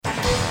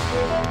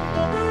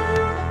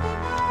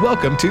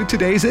Welcome to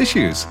Today's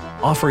Issues,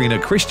 offering a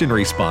Christian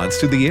response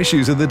to the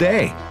issues of the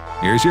day.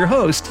 Here's your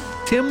host,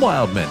 Tim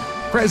Wildman,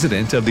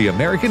 President of the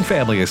American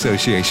Family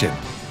Association.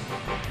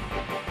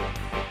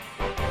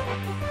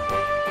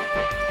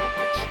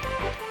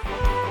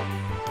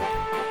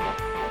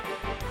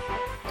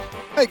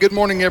 Hey, good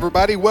morning,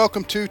 everybody.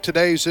 Welcome to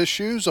Today's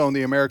Issues on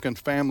the American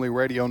Family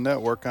Radio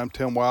Network. I'm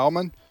Tim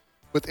Wildman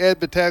with Ed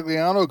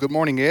Vitagliano. Good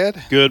morning,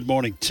 Ed. Good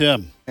morning,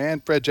 Tim.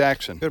 And Fred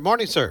Jackson. Good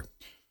morning, sir.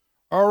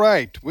 All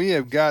right. We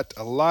have got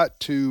a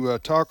lot to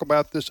talk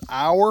about this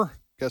hour.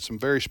 Got some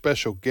very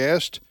special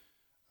guests.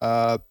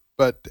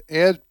 But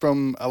Ed,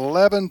 from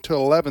 11 to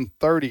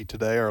 11:30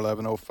 today, or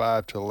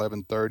 11:05 to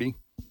 11:30,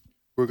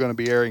 we're going to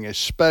be airing a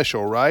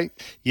special, right?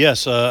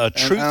 Yes, a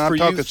Truth and I'm for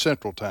talking Youth.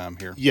 Central Time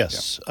here.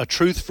 Yes, A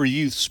Truth for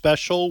Youth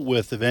special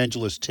with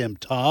evangelist Tim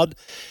Todd.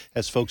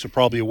 As folks are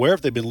probably aware,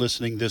 if they've been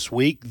listening this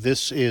week,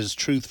 this is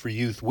Truth for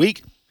Youth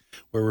Week,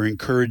 where we're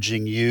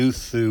encouraging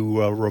youth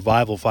through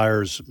Revival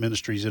Fires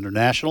Ministries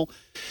International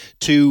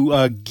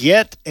to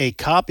get a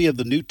copy of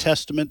the New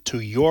Testament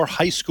to your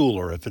high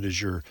schooler, if it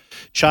is your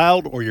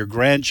child or your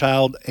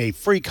grandchild, a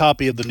free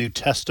copy of the New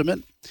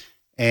Testament.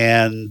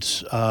 And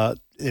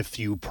if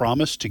you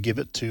promise to give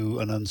it to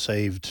an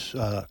unsaved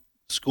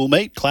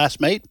schoolmate,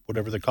 classmate,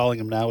 whatever they're calling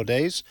them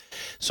nowadays.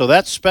 So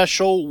that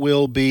special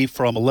will be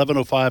from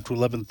 11:05 to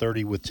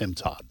 11:30 with Tim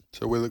Todd.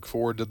 So we look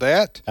forward to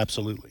that.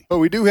 Absolutely. But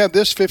we do have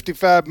this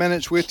 55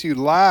 minutes with you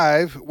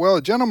live. Well,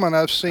 a gentleman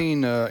I've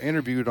seen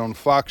interviewed on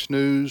Fox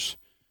News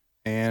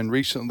and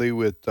recently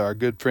with our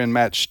good friend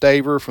Matt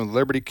Staver from the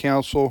Liberty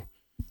Council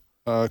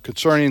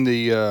concerning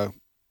the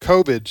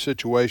COVID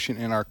situation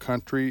in our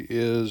country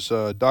is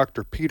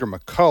Dr. Peter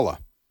McCullough.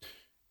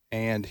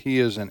 And he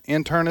is an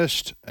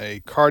internist, a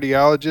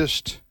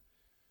cardiologist,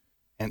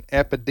 an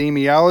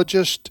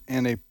epidemiologist,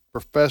 and a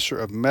professor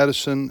of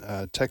medicine,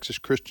 Texas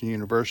Christian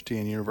University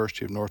and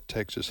University of North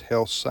Texas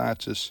Health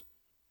Sciences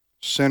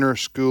Center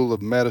School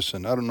of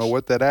Medicine. I don't know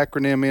what that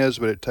acronym is,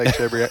 but it takes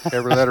every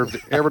letter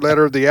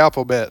of the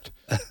alphabet.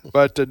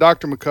 But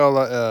Dr.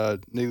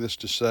 McCullough, needless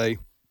to say,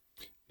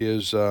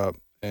 is an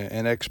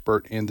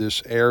expert in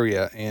this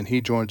area, and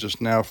he joins us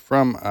now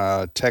from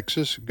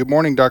Texas. Good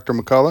morning, Dr.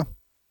 McCullough.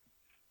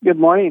 Good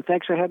morning.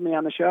 Thanks for having me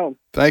on the show.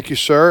 Thank you,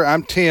 sir.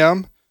 I'm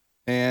Tim.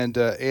 And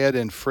Ed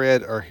and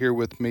Fred are here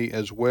with me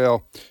as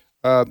well.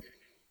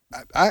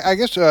 I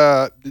guess,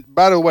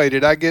 by the way,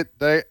 did I get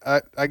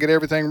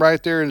everything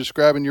right there in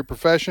describing your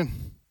profession?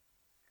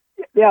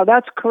 Yeah,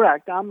 that's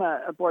correct. I'm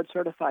a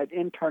board-certified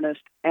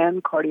internist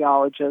and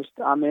cardiologist.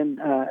 I'm in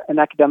an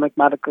academic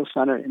medical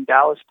center in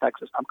Dallas,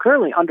 Texas. I'm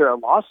currently under a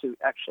lawsuit,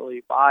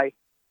 actually, by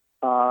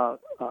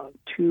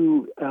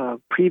two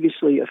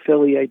previously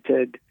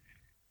affiliated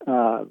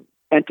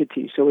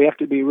entities. So we have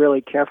to be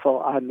really careful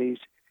on these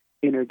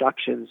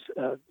introductions.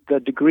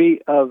 The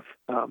degree of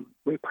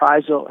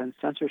reprisal and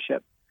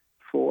censorship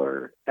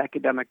for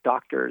academic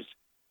doctors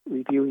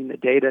reviewing the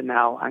data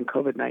now on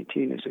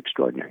COVID-19 is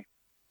extraordinary.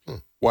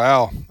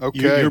 Wow.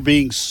 Okay. You're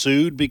being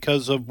sued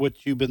because of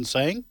what you've been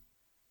saying?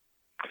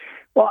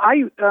 Well,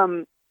 I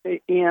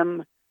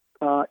am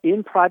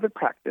in private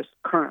practice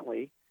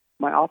currently.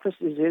 My office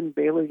is in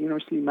Baylor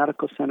University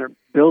Medical Center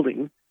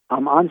building.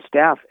 I'm on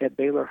staff at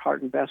Baylor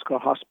Heart and Vascular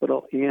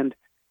Hospital and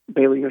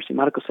Baylor University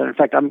Medical Center. In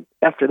fact,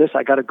 after this,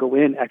 I got to go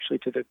in actually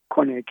to the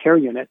coronary care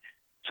unit.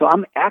 So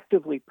I'm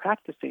actively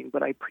practicing,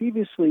 but I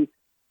previously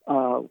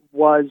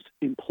was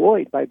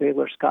employed by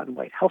Baylor Scott and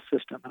White Health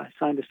System, and I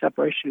signed a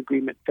separation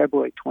agreement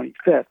February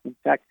 25th. In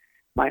fact,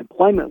 my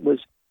employment was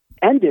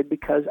ended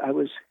because I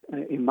was,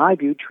 in my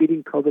view,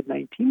 treating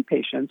COVID-19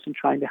 patients and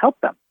trying to help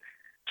them.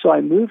 So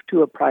I moved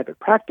to a private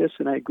practice,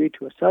 and I agreed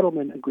to a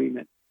settlement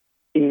agreement.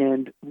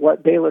 And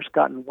what Baylor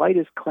Scott and White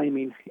is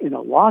claiming in a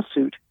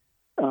lawsuit,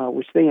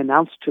 which they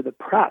announced to the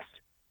press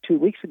 2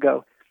 weeks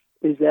ago,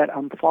 is that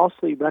I'm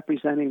falsely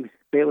representing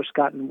Baylor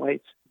Scott and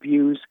White's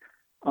views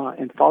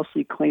and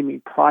falsely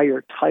claiming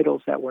prior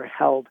titles that were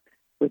held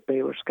with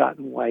Baylor Scott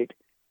and White.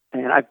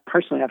 And I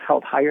personally have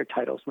held higher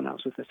titles when I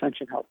was with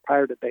Ascension Health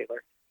prior to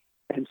Baylor.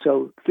 And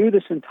so through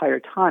this entire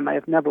time, I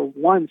have never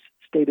once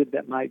stated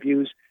that my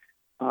views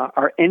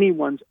are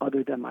anyone's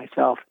other than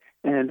myself.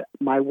 And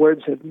my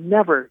words have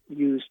never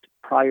used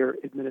prior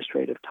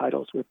administrative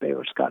titles with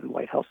Baylor Scott and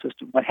White Health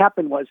System. What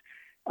happened was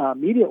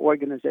media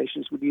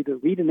organizations would either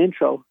read an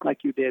intro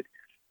like you did,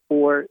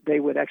 or they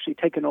would actually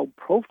take an old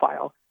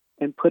profile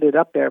and put it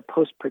up there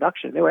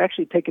post-production. They were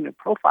actually taking a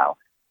profile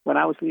when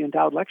I was the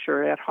endowed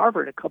lecturer at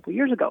Harvard a couple of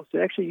years ago. So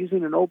they're actually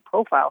using an old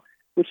profile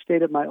which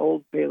stated my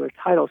old Baylor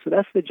title. So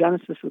that's the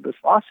genesis of this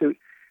lawsuit,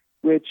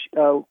 which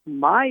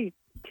my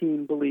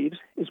team believes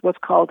is what's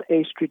called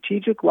a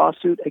strategic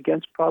lawsuit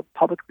against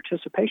public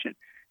participation.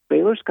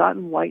 Baylor Scott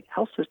and White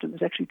Health System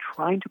is actually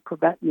trying to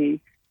prevent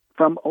me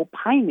from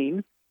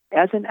opining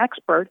as an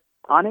expert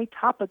on a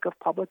topic of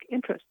public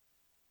interest.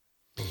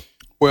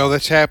 Well,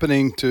 that's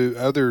happening to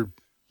other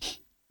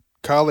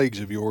colleagues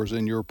of yours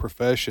in your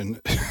profession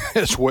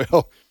as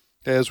well,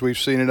 as we've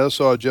seen it. I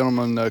saw a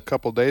gentleman a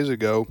couple days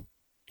ago,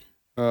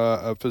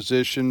 a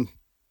physician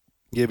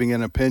giving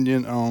an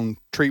opinion on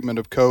treatment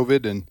of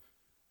COVID,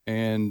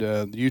 and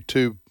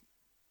YouTube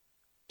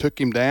took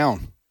him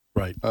down.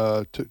 Right.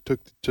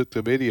 Took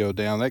the video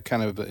down. That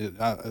kind of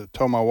I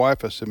told my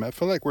wife, I said, "Man, I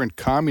feel like we're in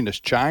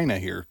communist China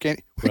here.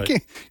 Can't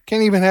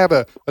even have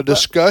a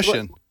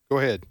discussion." Go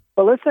ahead.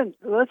 Well, listen.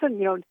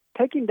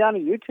 Taking down a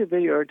YouTube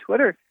video or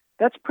Twitter,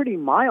 that's pretty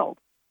mild.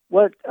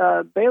 What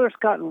Baylor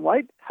Scott and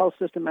White Health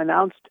System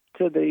announced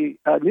to the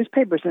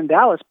newspapers in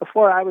Dallas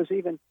before I was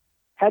even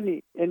had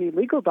any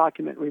legal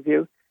document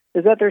review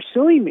is that they're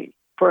suing me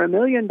for $1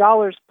 million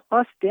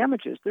plus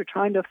damages. They're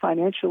trying to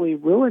financially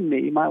ruin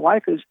me. My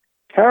wife is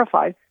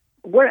terrified.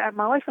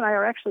 My wife and I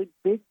are actually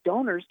big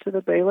donors to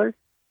the Baylor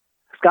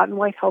Scott and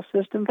White Health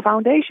System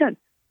Foundation.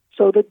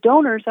 So the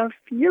donors are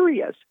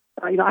furious.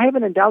 I have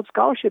an endowed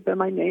scholarship in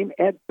my name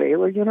at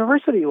Baylor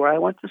University, where I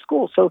went to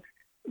school. So,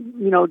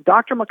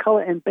 Dr.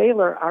 McCullough and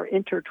Baylor are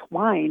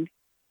intertwined,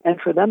 and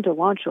for them to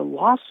launch a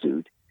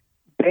lawsuit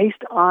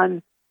based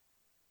on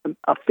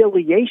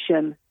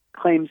affiliation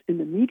claims in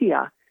the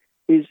media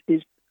is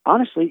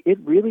honestly, it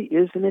really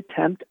is an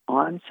attempt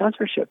on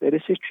censorship. It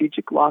is a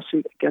strategic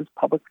lawsuit against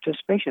public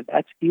participation.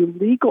 That's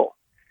illegal.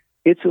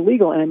 It's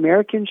illegal, and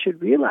Americans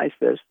should realize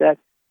this, that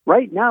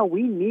right now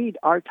we need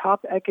our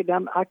top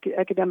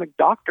academic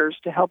doctors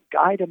to help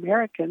guide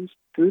Americans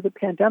through the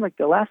pandemic.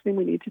 The last thing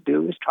we need to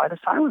do is try to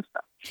silence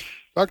them.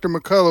 Dr.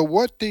 McCullough,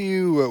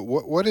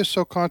 what is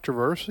so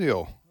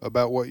controversial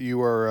about what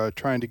you are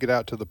trying to get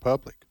out to the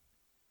public?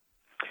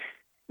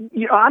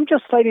 I'm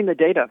just citing the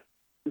data.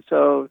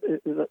 So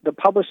the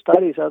published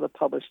studies are the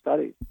published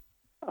studies.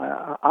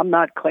 I'm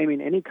not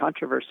claiming any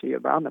controversy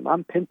around them.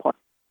 I'm pinpointing.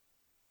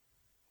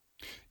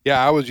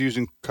 Yeah, I was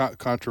using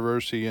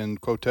controversy in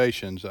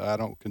quotations. I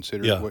don't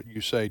consider what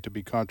you say to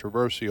be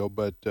controversial,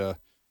 but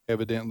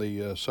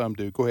evidently some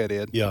do. Go ahead,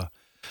 Ed. Yeah.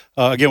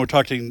 Again, we're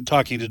talking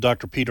to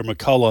Dr. Peter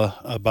McCullough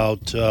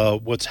about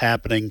what's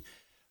happening.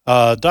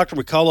 Dr.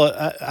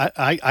 McCullough,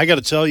 I got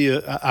to tell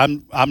you,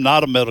 I'm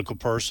not a medical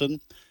person.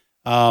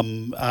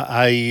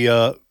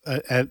 I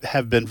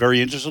have been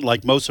very interested,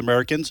 like most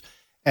Americans,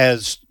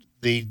 as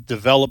the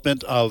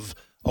development of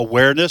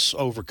awareness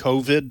over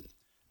COVID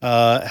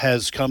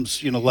has come,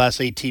 the last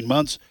 18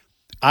 months.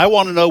 I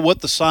want to know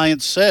what the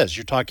science says.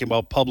 You're talking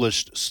about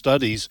published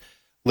studies.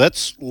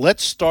 Let's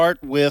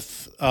start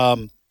with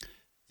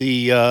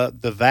the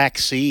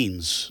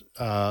vaccines.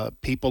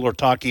 People are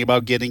talking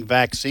about getting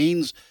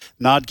vaccines,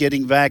 not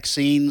getting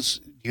vaccines.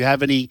 Do you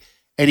have any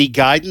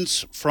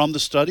guidance from the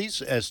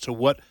studies as to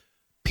what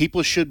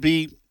people should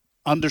be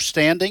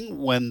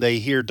understanding when they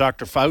hear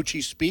Dr.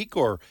 Fauci speak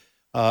or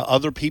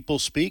other people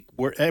speak?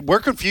 We're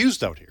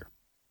confused out here.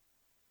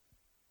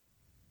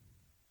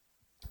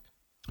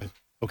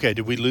 Okay,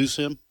 did we lose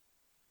him?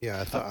 Yeah,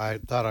 I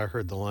thought I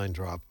heard the line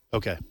drop.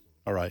 Okay,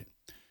 all right.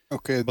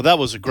 Okay. Well, that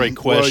was a great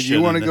question. Well,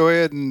 you want to go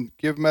ahead and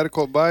give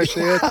medical advice,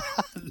 Ed?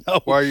 No.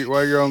 While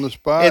you're on the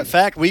spot. In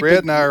fact,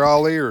 Fred and I are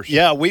all ears.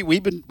 Yeah,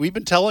 we've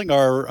been telling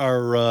our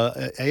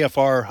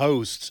AFR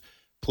hosts,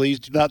 please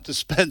do not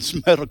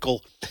dispense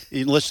medical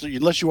unless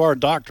you are a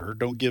doctor.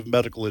 Don't give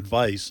medical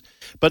advice.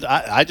 But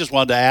I just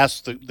wanted to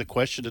ask the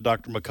question to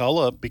Dr.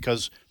 McCullough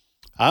because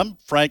I'm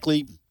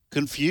frankly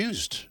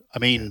confused. I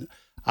mean,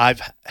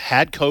 I've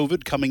had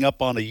COVID coming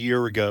up on a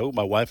year ago.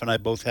 My wife and I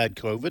both had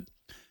COVID.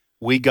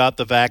 We got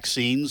the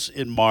vaccines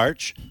in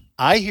March.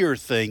 I hear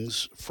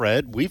things,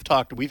 Fred, we've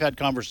had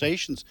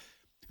conversations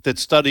that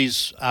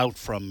studies out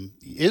from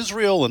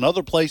Israel and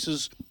other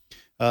places,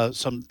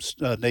 some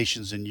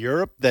nations in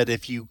Europe, that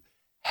if you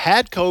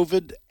had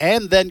COVID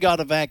and then got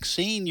a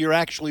vaccine, you're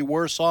actually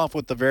worse off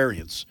with the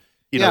variants.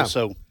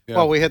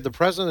 Well, we had the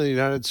President of the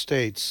United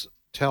States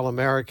tell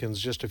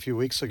Americans just a few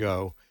weeks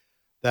ago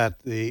that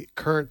the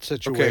current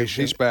situation... Okay,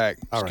 he's back.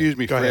 Excuse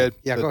me, Fred. Ahead.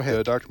 Yeah, go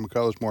ahead. Dr.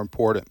 McCullough is more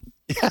important.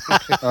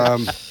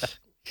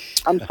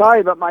 I'm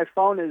sorry, but my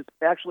phone is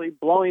actually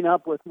blowing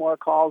up with more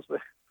calls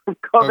with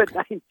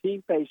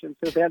COVID-19 patients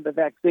who've had the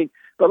vaccine.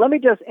 But let me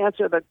just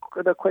answer the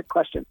quick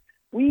question.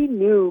 We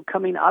knew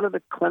coming out of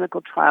the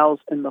clinical trials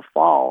in the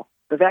fall,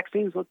 the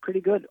vaccines looked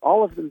pretty good.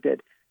 All of them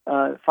did.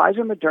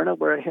 Pfizer and Moderna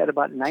were ahead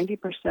about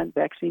 90%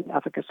 vaccine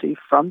efficacy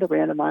from the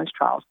randomized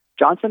trials.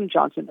 Johnson &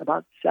 Johnson,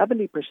 about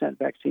 70%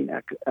 vaccine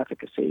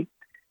efficacy.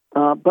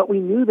 But we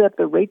knew that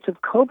the rates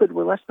of COVID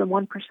were less than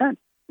 1%,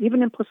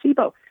 even in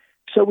placebo.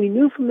 So we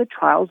knew from the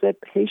trials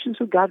that patients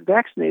who got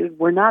vaccinated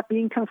were not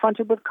being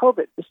confronted with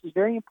COVID. This is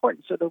very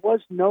important. So there was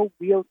no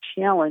real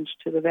challenge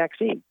to the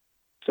vaccine.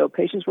 So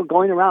patients were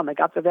going around, they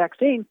got the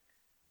vaccine,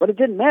 but it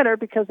didn't matter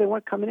because they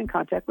weren't coming in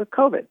contact with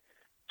COVID.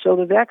 So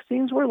the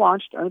vaccines were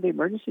launched under the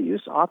emergency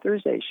use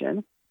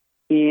authorization,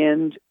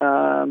 and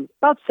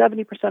about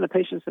 70% of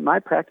patients in my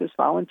practice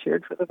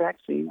volunteered for the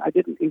vaccine. I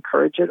didn't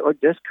encourage it or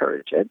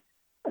discourage it.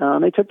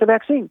 They took the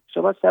vaccine. So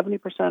about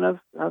 70%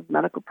 of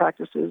medical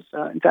practices,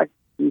 in fact,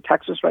 in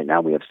Texas right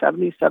now, we have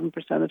 77%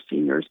 of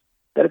seniors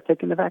that have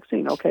taken the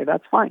vaccine. Okay,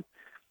 that's fine.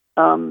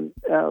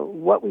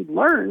 What we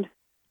learned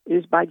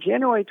is by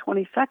January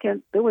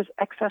 22nd, there was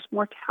excess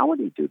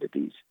mortality due to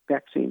these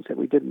vaccines that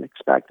we didn't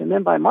expect. And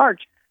then by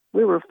March,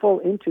 we were full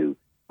into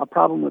a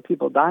problem with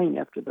people dying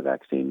after the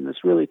vaccine, and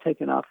it's really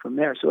taken off from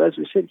there. So as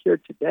we sit here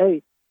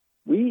today,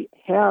 the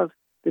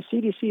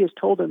CDC has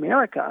told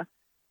America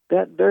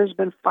that there's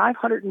been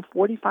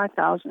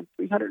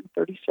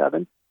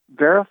 545,337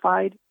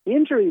 verified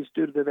injuries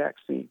due to the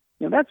vaccine.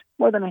 That's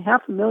more than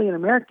 500,000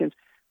 Americans.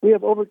 We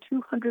have over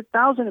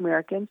 200,000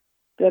 Americans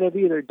that have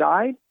either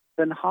died,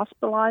 been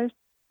hospitalized,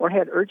 or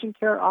had urgent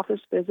care office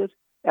visits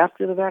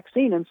after the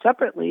vaccine. And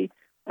separately,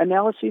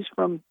 analyses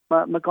from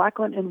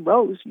McCullough and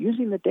Rose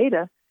using the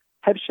data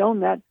have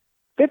shown that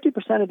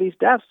 50% of these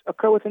deaths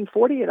occur within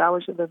 48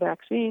 hours of the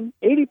vaccine,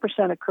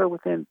 80% occur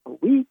within a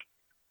week,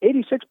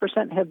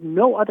 86% have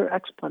no other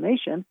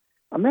explanation.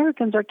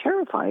 Americans are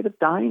terrified of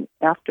dying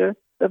after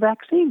the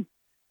vaccine.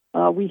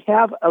 We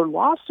have a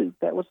lawsuit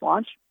that was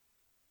launched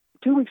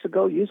 2 weeks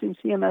ago using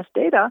CMS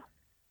data,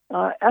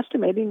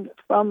 estimating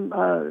from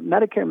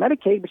Medicare and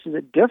Medicaid, which is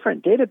a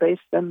different database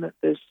than the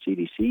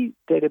CDC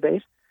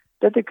database,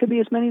 that there could be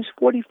as many as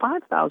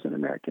 45,000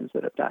 Americans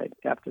that have died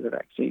after the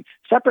vaccine.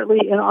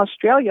 Separately, in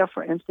Australia,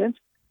 for instance,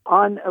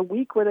 on a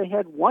week where they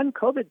had one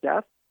COVID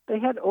death, they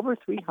had over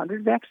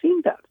 300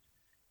 vaccine deaths.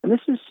 And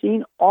this is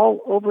seen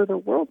all over the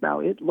world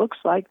now. It looks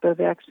like the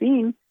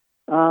vaccine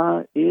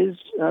is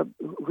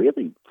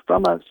really,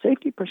 from a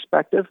safety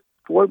perspective,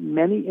 for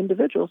many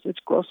individuals, it's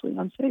grossly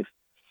unsafe.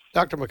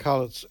 Dr.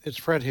 McCullough, it's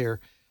Fred here.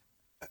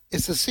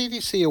 Is the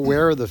CDC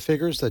aware of the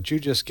figures that you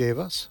just gave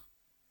us?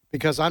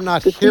 Because I'm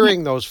not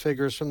hearing those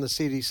figures from the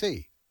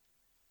CDC.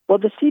 Well,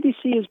 the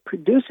CDC is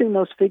producing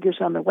those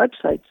figures on their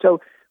website. So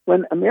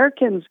when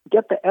Americans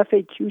get the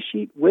FAQ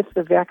sheet with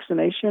the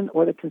vaccination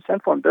or the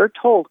consent form, they're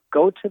told,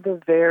 go to the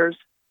VAERS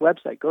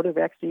website, go to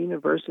Vaccine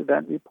Adverse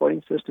Event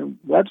Reporting System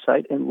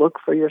website and look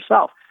for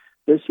yourself.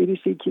 The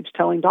CDC keeps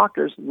telling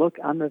doctors, look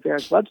on the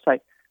VAERS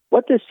website.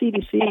 What the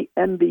CDC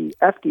and the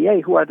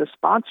FDA, who are the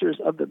sponsors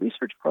of the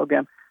research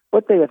program,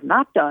 what they have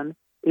not done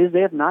is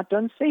they have not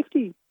done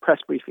safety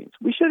press briefings.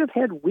 We should have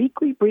had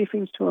weekly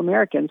briefings to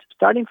Americans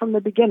starting from the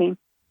beginning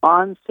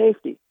on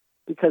safety,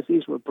 because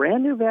these were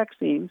brand new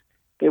vaccines.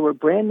 They were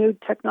brand new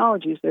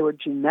technologies. They were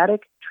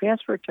genetic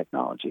transfer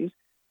technologies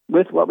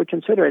with what we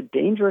consider a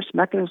dangerous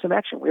mechanism of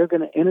action. We are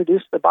going to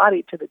introduce the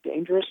body to the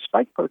dangerous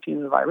spike protein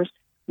of the virus.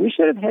 We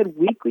should have had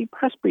weekly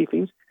press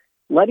briefings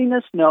letting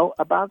us know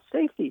about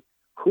safety.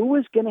 Who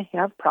was going to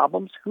have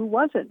problems? Who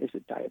wasn't? Is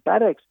it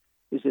diabetics?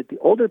 Is it the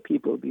older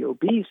people, the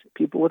obese,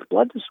 people with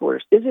blood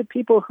disorders? Is it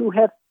people who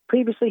have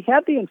previously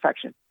had the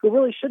infection, who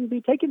really shouldn't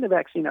be taking the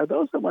vaccine? Are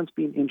those the ones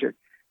being injured?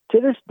 To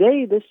this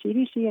day, the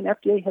CDC and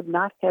FDA have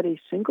not had a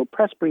single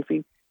press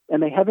briefing,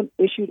 and they haven't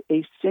issued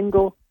a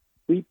single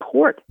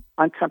report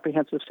on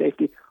comprehensive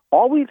safety.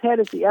 All we've had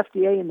is the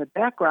FDA in the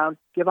background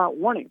give out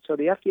warnings. So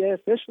the FDA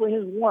officially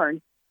has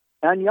warned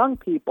on young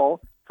people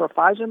for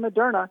Pfizer and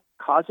Moderna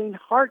causing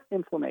heart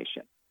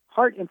inflammation.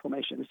 Heart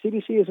inflammation. The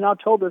CDC has now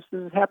told us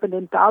this has happened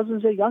in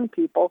thousands of young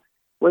people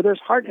where there's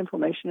heart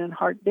inflammation and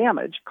heart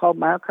damage called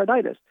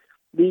myocarditis.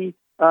 The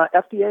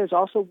FDA has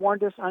also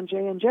warned us on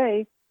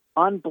J&J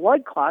on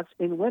blood clots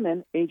in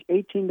women age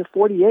 18 to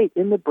 48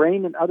 in the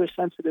brain and other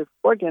sensitive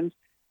organs,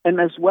 and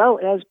as well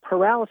as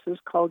paralysis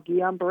called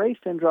Guillain-Barré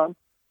syndrome,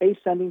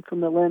 ascending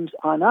from the limbs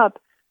on up.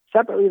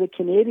 Separately, the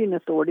Canadian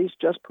authorities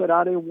just put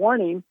out a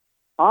warning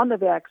on the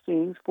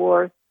vaccines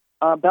for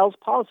Bell's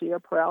palsy or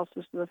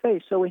paralysis of the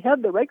face. So we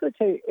have the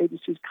regulatory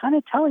agencies kind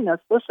of telling us,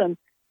 listen,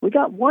 we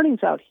got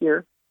warnings out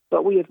here,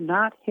 but we have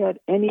not had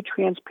any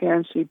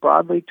transparency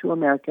broadly to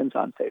Americans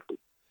on safety.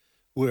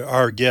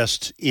 Our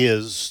guest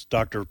is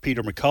Dr.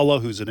 Peter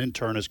McCullough, who's an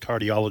internist,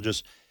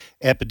 cardiologist,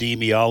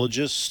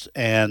 epidemiologist,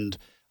 and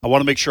I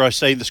want to make sure I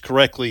say this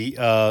correctly,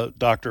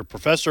 Doctor,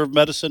 Professor of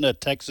Medicine at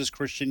Texas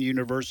Christian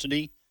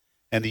University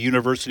and the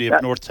University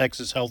of North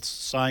Texas Health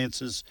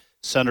Sciences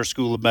Center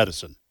School of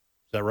Medicine.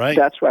 Is that right?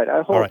 That's right.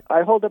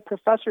 I hold a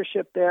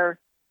professorship there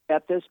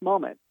at this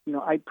moment.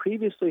 I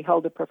previously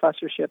held a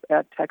professorship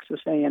at Texas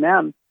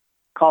A&M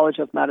College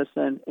of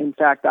Medicine. In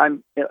fact,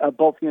 I'm at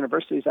both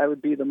universities. I would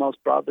be the most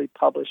broadly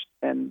published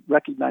and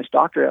recognized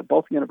doctor at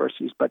both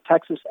universities, but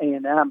Texas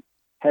A&M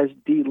has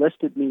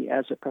delisted me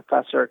as a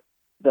professor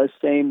the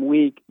same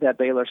week that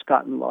Baylor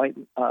Scott and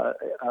Lloyd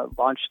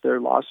launched their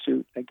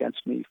lawsuit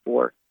against me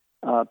for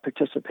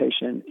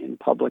participation in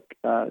public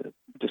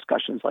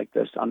discussions like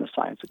this on the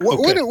science of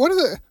COVID. What are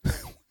the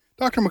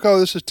Dr. McCullough,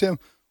 this is Tim.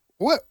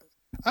 What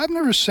I've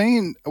never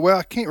seen. Well,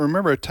 I can't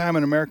remember a time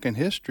in American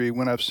history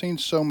when I've seen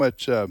so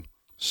much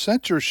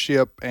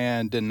censorship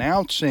and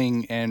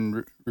denouncing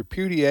and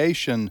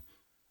repudiation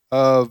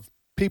of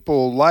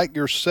people like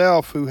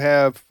yourself who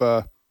have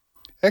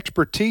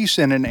expertise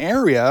in an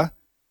area,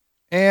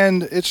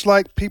 and it's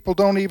like people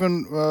don't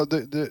even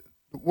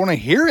want to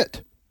hear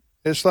it.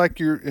 It's like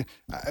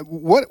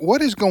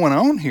what is going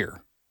on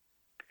here?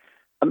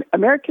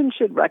 Americans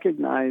should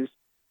recognize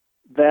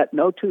that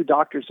no two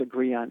doctors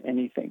agree on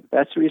anything.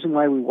 That's the reason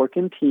why we work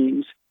in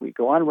teams. We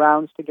go on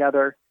rounds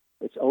together.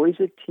 It's always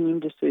a team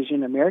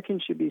decision.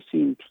 Americans should be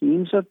seeing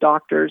teams of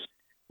doctors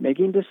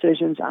making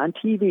decisions on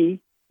TV,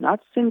 not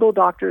single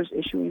doctors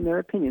issuing their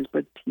opinions,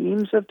 but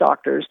teams of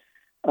doctors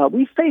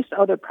We faced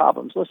other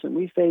problems. Listen,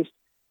 we faced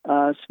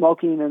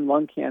smoking and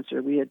lung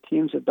cancer. We had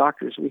teams of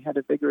doctors. We had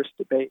a vigorous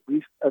debate.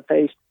 We've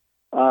faced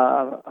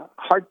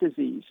heart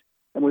disease,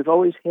 and we've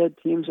always had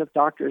teams of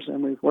doctors,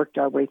 and we've worked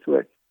our way through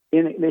it.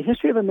 In the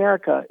history of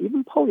America,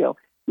 even polio,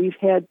 we've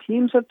had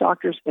teams of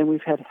doctors, and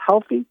we've had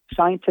healthy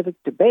scientific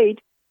debate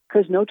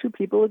because no two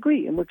people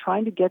agree, and we're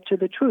trying to get to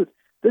the truth.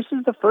 This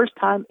is the first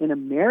time in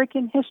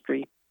American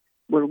history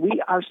where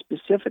we are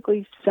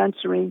specifically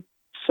censoring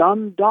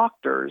some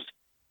doctors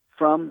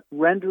from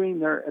rendering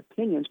their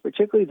opinions,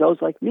 particularly those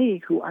like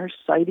me who are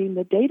citing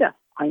the data.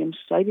 I am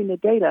citing the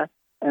data,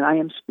 and I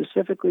am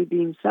specifically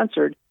being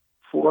censored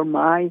for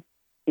my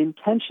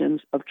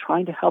intentions of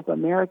trying to help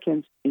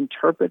Americans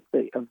interpret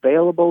the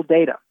available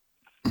data.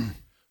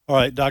 All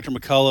right, Dr.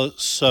 McCullough,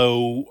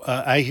 so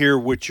I hear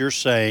what you're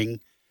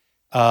saying.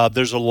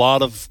 There's a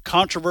lot of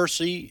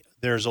controversy.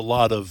 There's a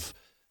lot of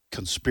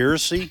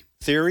conspiracy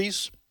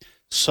theories.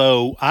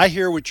 So I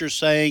hear what you're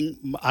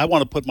saying. I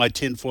want to put my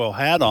tinfoil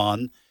hat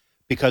on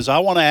because I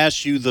want to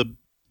ask you the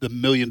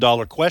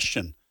million-dollar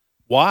question.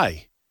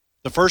 Why?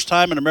 The first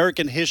time in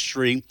American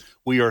history,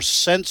 we are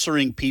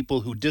censoring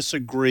people who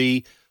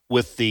disagree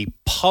with the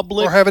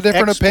public or have a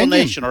different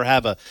explanation opinion.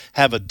 or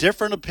have a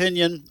different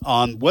opinion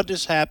on what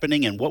is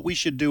happening and what we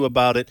should do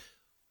about it.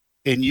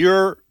 In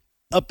your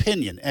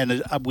opinion,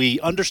 and we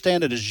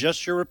understand it as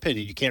just your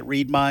opinion. You can't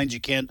read minds.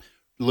 You can't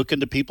look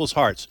into people's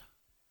hearts.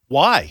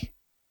 Why?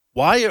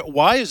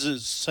 Why is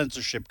this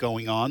censorship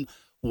going on?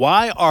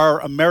 Why are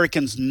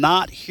Americans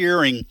not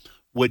hearing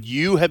what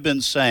you have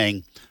been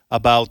saying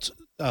about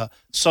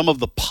some of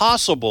the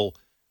possible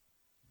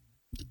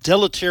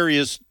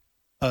deleterious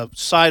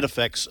side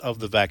effects of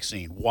the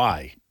vaccine?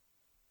 Why?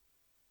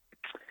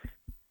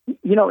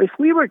 You know, if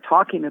we were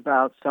talking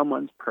about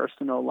someone's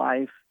personal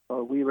life,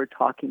 or we were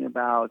talking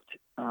about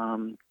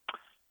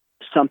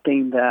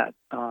something that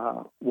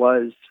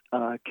was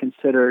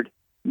considered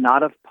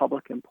not of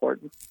public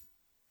importance,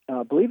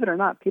 believe it or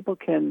not, people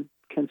can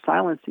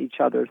silence each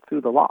other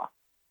through the law.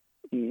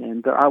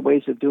 And there are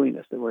ways of doing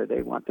this where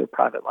they want their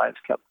private lives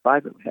kept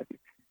private, what have you.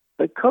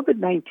 But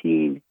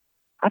COVID-19,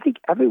 I think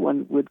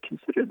everyone would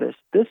consider this.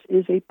 This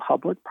is a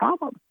public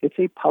problem. It's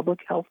a public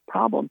health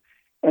problem.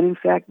 And in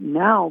fact,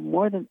 now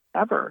more than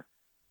ever,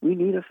 we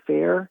need a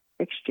fair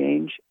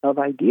exchange of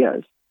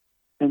ideas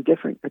and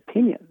different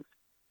opinions.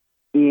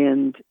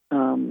 And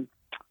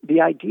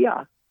the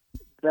idea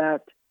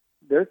that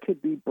there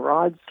could be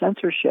broad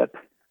censorship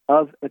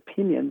of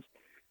opinions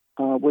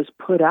was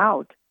put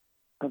out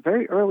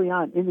very early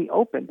on in the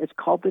open. It's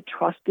called the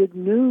Trusted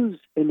News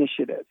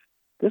Initiative.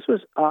 This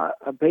was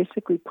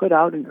basically put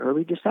out in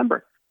early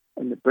December.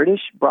 And the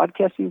British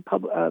Broadcasting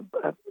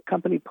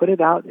Company put it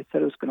out. It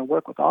said it was going to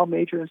work with all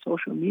major and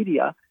social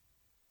media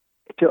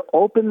to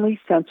openly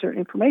censor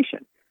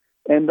information.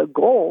 And the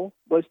goal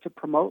was to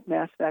promote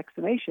mass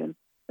vaccination,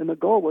 and the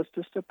goal was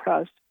to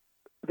suppress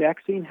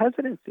vaccine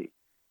hesitancy.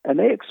 And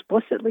they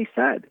explicitly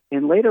said,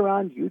 and later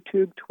on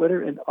YouTube,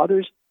 Twitter, and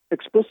others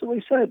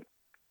explicitly said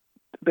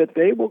that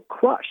they will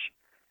crush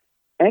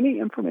any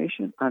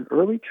information on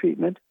early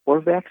treatment or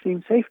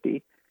vaccine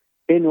safety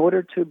in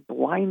order to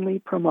blindly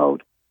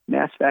promote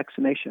mass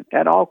vaccination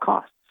at all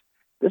costs.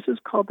 This is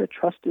called the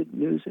Trusted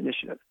News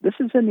Initiative. This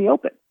is in the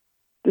open.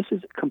 This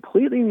is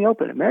completely in the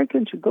open.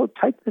 Americans should go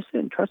type this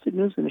in, Trusted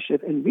News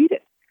Initiative, and read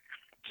it.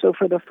 So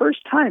for the first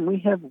time, we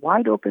have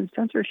wide open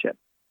censorship.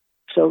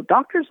 So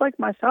doctors like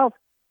myself,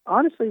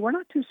 honestly, we're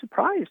not too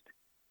surprised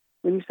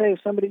when you say if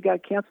somebody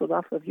got canceled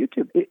off of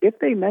YouTube. If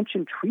they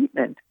mention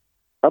treatment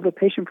of a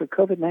patient for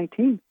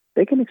COVID-19,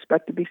 they can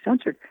expect to be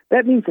censored.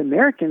 That means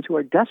Americans who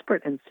are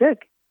desperate and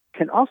sick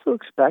can also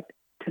expect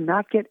to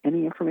not get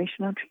any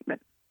information on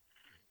treatment.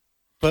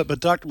 But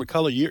Dr.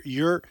 McCullough,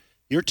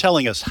 you're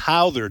telling us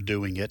how they're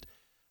doing it.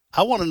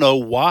 I want to know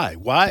why.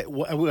 Why?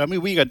 I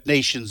mean, we got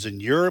nations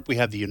in Europe. We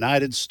have the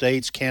United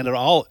States,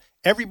 Canada.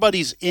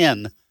 Everybody's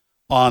in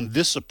on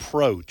this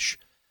approach.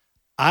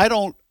 I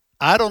don't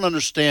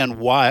understand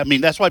why. I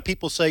mean, that's why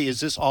people say,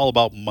 is this all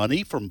about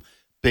money from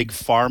big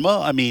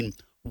pharma? I mean,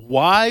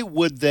 why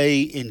would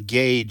they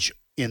engage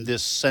in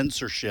this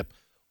censorship?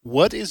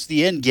 What is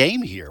the end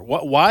game here?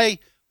 Why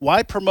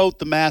promote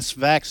the mass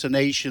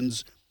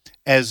vaccinations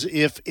as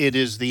if it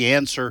is the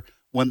answer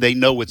when they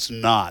know it's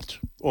not,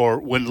 or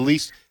when at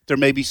least there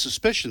may be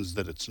suspicions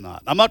that it's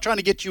not? I'm not trying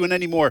to get you in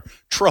any more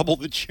trouble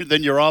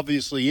than you're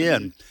obviously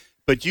in,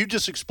 but you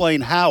just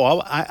explain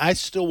how. I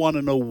still want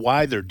to know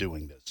why they're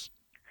doing this.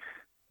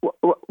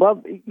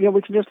 Well, we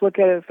can just look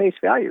at it at face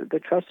value. The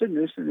Trusted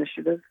News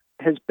Initiative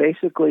has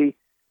basically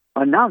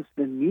announced,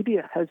 the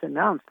media has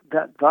announced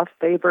that the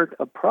favored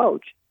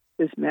approach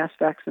is mass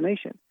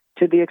vaccination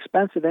to the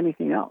expense of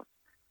anything else.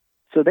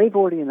 So they've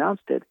already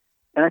announced it.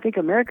 And I think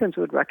Americans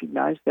would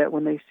recognize that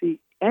when they see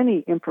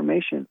any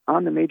information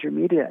on the major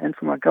media and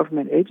from our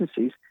government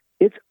agencies,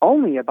 it's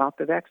only about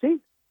the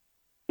vaccine.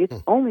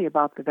 It's only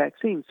about the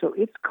vaccine. So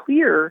it's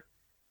clear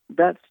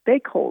that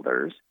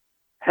stakeholders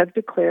have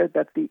declared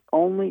that the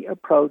only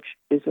approach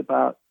is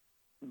about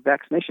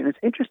vaccination. It's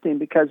interesting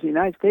because in the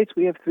United States,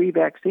 we have 3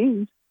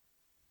 vaccines,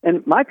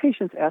 And my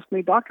patients ask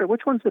me, doctor,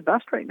 which one's the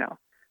best right now?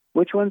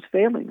 Which one's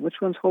failing?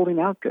 Which one's holding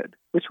out good?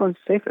 Which one's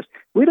safest?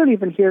 We don't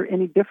even hear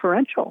any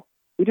differential.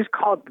 We just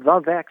call it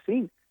the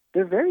vaccine.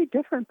 They're very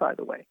different, by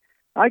the way.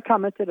 I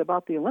commented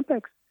about the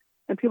Olympics,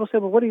 and people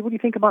said, well, what do you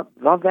think about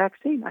the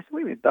vaccine? I said, what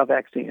do you mean, the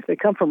vaccine? If they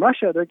come from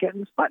Russia, they're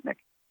getting Sputnik.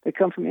 If they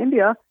come from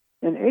India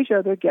and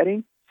Asia, they're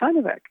getting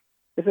Sinovac.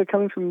 If they're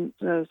coming from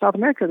South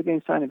America, they're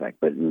getting Sinovac.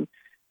 But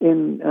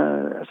in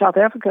South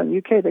Africa and the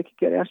UK, they could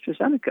get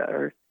AstraZeneca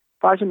or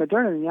Pfizer,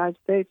 Moderna in the United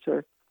States.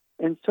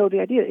 And so the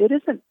idea, it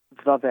isn't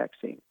the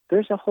vaccine.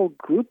 There's a whole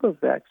group of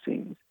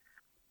vaccines.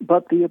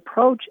 But the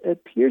approach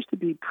appears to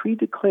be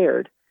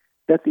pre-declared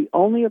that the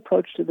only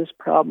approach to this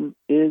problem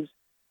is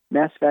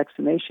mass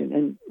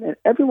vaccination. And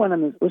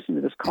everyone listening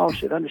to this call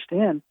should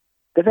understand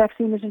the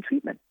vaccine isn't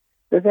treatment.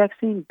 The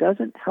vaccine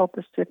doesn't help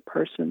a sick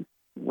person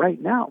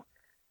right now.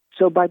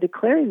 So by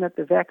declaring that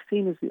the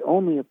vaccine is the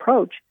only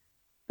approach,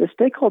 the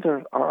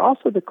stakeholders are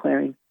also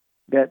declaring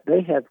that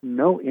they have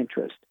no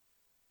interest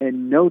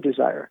and no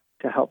desire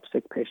to help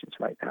sick patients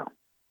right now.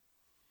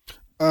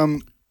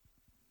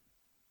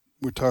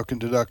 We're talking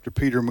to Dr.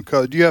 Peter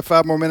McCullough. Do you have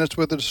 5 more minutes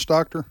with us,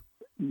 Doctor?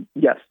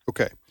 Yes.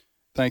 Okay.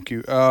 Thank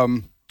you.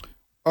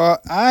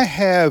 I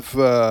have,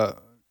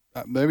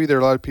 maybe there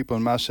are a lot of people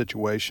in my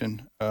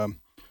situation. I'm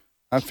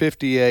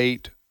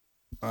 58.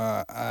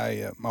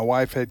 My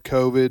wife had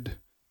COVID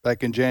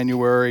back in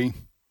January.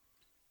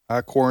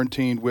 I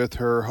quarantined with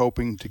her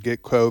hoping to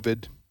get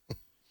COVID,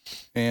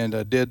 and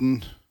I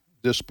didn't.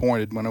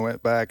 Disappointed when I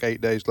went back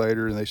 8 days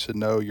later, and they said,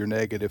 no, you're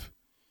negative.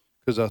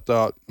 Because I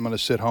thought, I'm going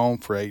to sit home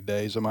for 8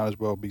 days. I might as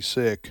well be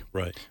sick.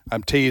 Right.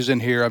 I'm teasing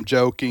here. I'm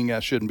joking.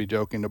 I shouldn't be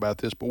joking about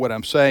this. But what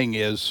I'm saying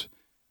is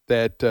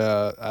that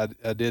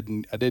I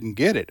didn't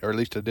get it, or at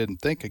least I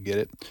didn't think I'd get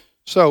it.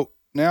 So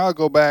now I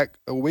go back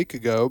a week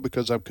ago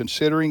because I'm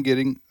considering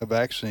getting a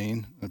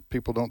vaccine.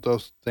 People don't throw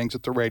things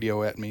at the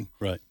radio at me.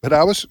 Right. But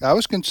I was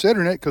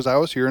considering it because I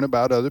was hearing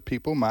about other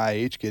people my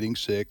age getting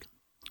sick.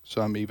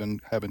 Some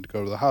even having to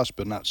go to the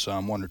hospital. Not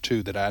some, 1 or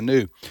 2 that I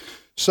knew.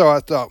 So I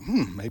thought,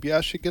 maybe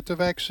I should get the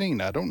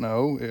vaccine. I don't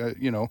know.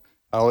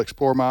 I'll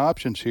explore my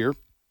options here.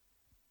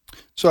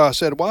 So I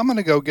said, well, I'm going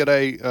to go get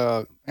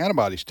a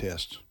antibodies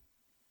test.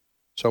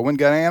 So I went and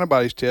got an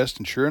antibodies test,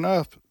 and sure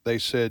enough, they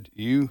said,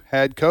 you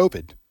had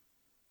COVID.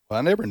 Well,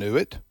 I never knew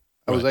it.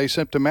 I was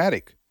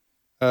asymptomatic,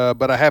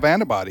 but I have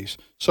antibodies.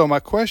 So my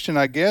question,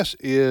 I guess,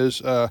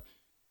 is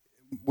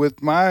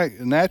with my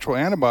natural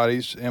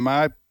antibodies, am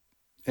I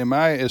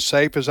as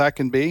safe as I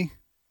can be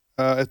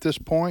at this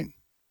point?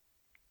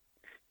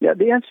 Yeah,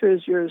 the answer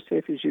is you're as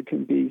safe as you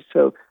can be.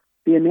 So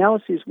the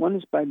analyses, one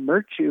is by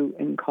Merchu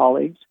and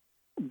colleagues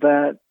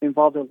that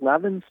involved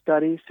 11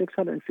 studies,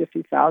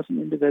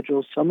 650,000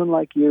 individuals. Someone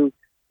like you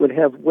would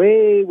have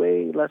way,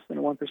 way less than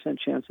a 1%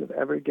 chance of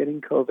ever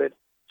getting COVID.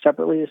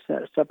 Separately,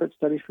 a separate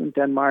study from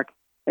Denmark.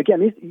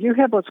 Again, you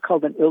have what's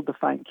called an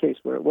ill-defined case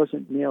where it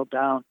wasn't nailed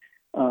down.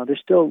 There's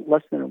still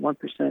less than a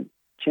 1%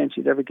 chance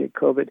you'd ever get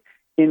COVID.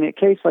 In a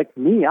case like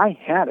me, I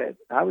had it.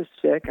 I was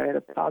sick. I had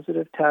a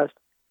positive test.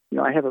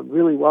 I have a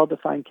really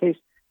well-defined case.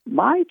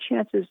 My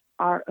chances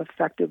are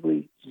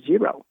effectively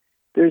zero.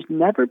 There's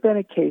never been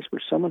a case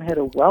where someone had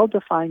a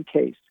well-defined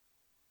case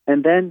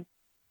and then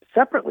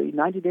separately,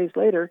 90 days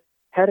later,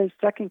 had a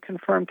second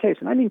confirmed case.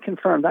 And I mean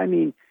confirmed,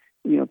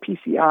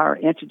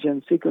 PCR,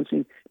 antigen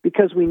sequencing,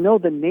 because we know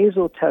the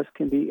nasal test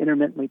can be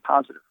intermittently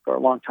positive for a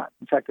long time.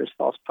 In fact, there's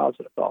false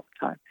positive all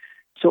the time.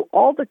 So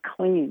all the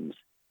claims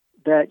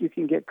that you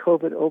can get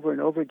COVID over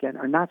and over again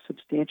are not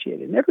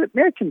substantiated. And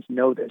Americans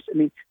know this. I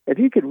mean, if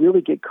you could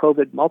really get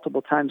COVID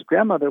multiple times,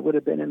 grandmother would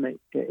have been in the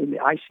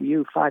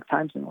ICU 5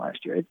 times in the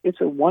last year. It's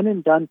a one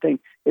and done thing.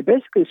 It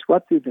basically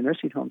swept through the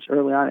nursing homes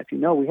early on. If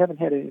we haven't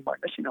had any more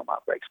nursing home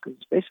outbreaks because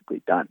it's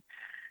basically done.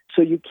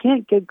 So you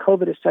can't get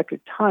COVID a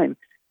second time.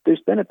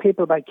 There's been a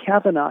paper by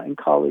Kavanaugh and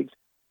colleagues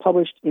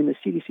published in the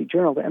CDC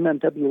journal, the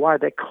MMWR,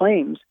 that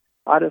claims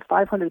out of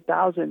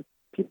 500,000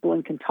 people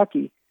in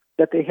Kentucky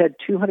that they had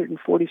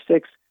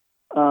 246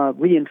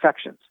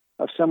 reinfections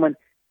of someone,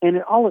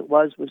 and all it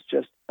was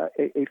just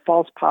a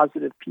false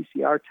positive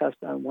PCR test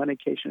on one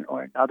occasion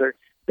or another.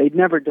 They'd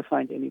never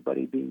defined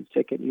anybody being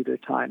sick at either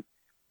time.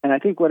 And I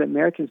think what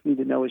Americans need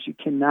to know is you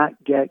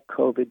cannot get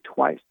COVID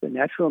twice. The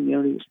natural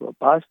immunity is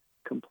robust,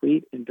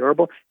 complete, and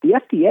durable.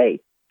 The FDA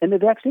and the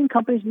vaccine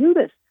companies knew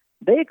this.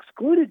 They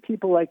excluded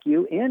people like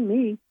you and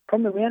me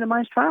from the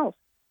randomized trials.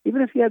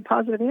 Even if you had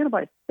positive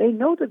antibodies, they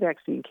know the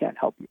vaccine can't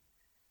help you.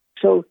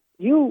 So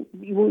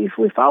if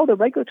we follow the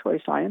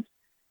regulatory science,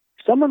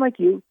 someone like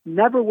you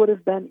never would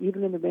have been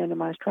even in the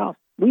randomized trials.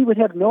 We would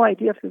have no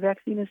idea if the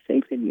vaccine is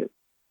safe in you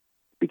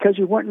because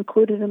you weren't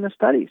included in the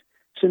studies.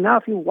 So now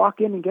if you walk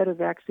in and get a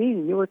vaccine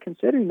and you were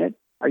considering it,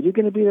 are you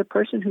going to be the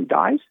person who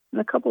dies in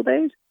a couple of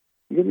days?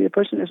 You're going to be the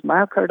person who has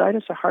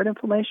myocarditis or heart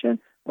inflammation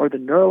or the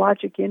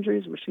neurologic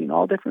injuries. We're seeing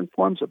all different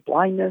forms of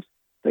blindness,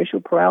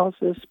 facial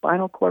paralysis,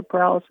 spinal cord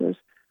paralysis,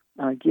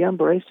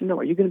 Guillain-Barré syndrome.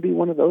 Are you going to be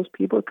one of those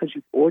people because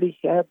you've already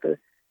had the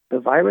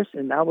virus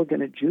and now we're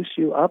going to juice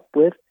you up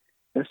with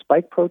the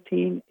spike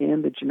protein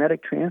and the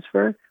genetic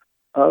transfer?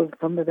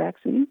 from the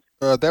vaccines?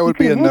 That You would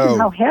can be a imagine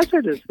no. how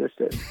hazardous this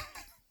is.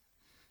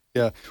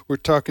 Yeah, we're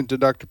talking to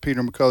Dr.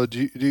 Peter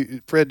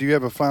McCullough. Fred, do you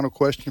have a final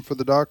question for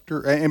the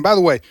doctor? And by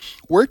the way,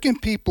 where can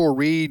people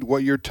read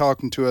what you're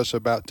talking to us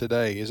about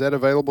today? Is that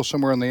available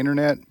somewhere on the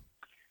internet?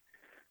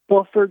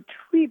 Well, for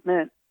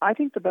treatment, I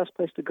think the best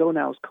place to go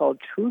now is called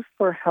Truth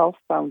for Health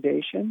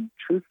Foundation.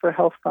 Truth for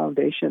Health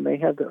Foundation, they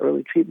have the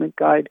early treatment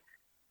guide.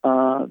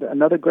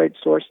 Another great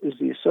source is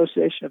the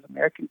Association of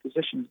American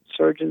Physicians and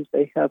Surgeons.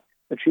 They have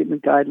a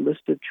treatment guide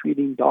listed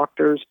treating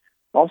doctors.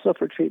 Also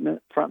for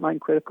treatment, Frontline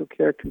Critical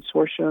Care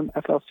Consortium,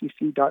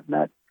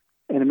 FLCC.net,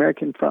 and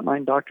American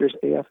Frontline Doctors,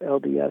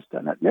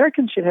 AFLDS.net.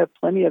 Americans should have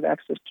plenty of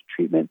access to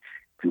treatment.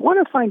 If you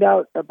want to find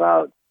out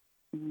about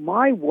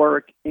my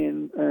work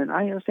and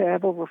I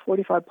have over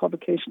 45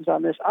 publications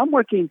on this, I'm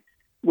working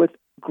with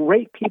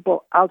great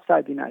people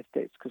outside the United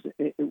States because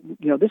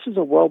this is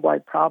a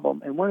worldwide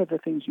problem, and one of the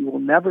things you will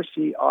never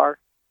see our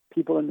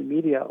people in the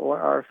media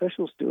or our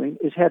officials doing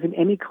is having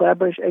any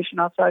collaboration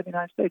outside the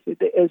United States,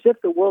 as if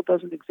the world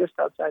doesn't exist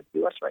outside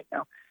the U.S. right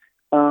now.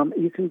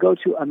 You can go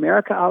to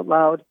America Out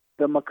Loud,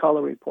 the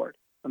McCullough Report,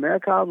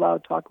 America Out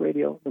Loud Talk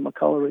Radio, the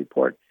McCullough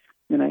Report,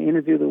 and I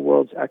interview the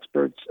world's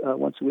experts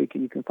once a week,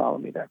 and you can follow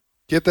me there.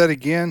 Get that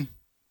again?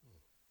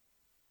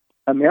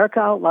 America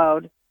Out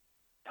Loud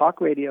Talk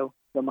Radio,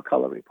 the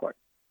McCullough Report.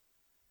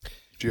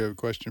 Do you have a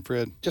question,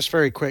 Fred? Just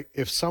very quick.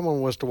 If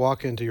someone was to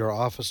walk into your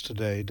office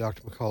today,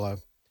 Dr.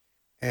 McCullough,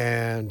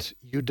 and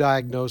you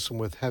diagnose them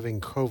with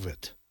having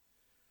COVID,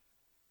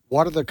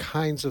 what are the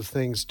kinds of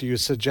things? Do you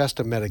suggest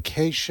a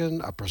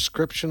medication, a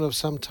prescription of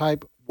some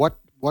type?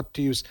 What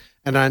do you,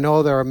 and I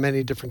know there are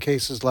many different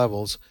cases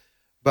levels,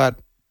 but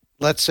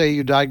let's say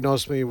you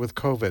diagnose me with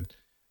COVID.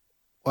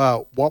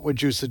 What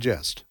would you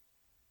suggest?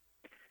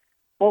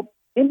 Well,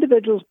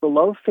 individuals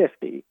below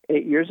 50,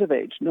 8 years of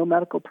age, no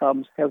medical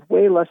problems, have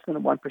way less than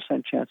a 1%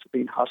 chance of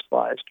being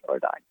hospitalized or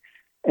dying.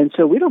 And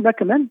so we don't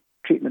recommend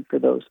treatment for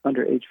those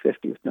under age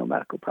 50 with no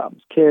medical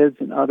problems. Kids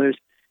and others,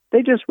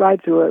 they just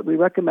ride through it. We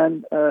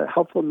recommend a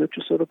helpful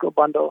nutraceutical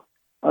bundle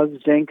of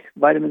zinc,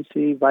 vitamin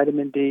C,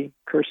 vitamin D,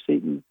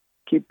 quercetin,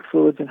 keep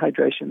fluids and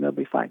hydration, they'll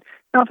be fine.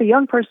 Now, if a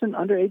young person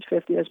under age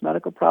 50 has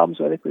medical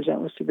problems or they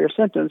present with severe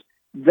symptoms,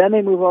 then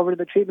they move over to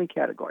the treatment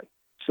category.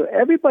 So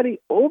everybody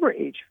over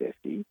age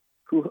 50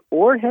 who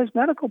or has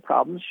medical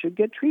problems should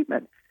get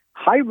treatment.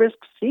 High-risk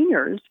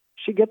seniors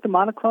should get the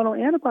monoclonal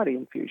antibody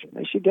infusion.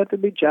 They should get the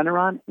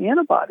Regeneron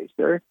antibodies.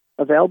 They're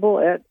available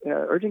at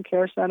urgent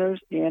care centers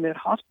and at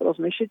hospitals,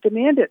 and they should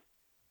demand it.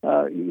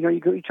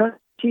 You turn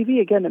TV,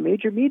 again, the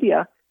major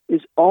media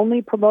is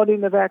only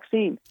promoting the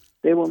vaccine.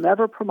 They will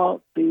never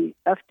promote the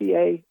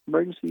FDA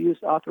emergency use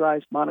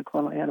authorized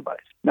monoclonal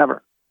antibodies.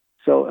 Never.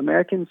 So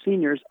American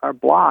seniors are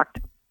blocked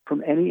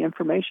from any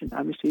information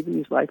on receiving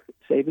these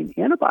life-saving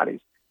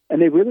antibodies.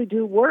 And they really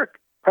do work.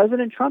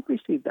 President Trump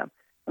received them.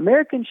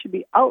 Americans should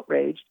be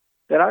outraged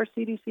that our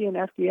CDC and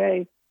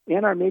FDA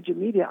and our major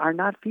media are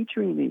not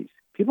featuring these.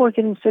 People are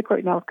getting sick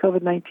right now with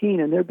COVID-19,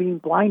 and they're being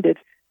blinded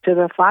to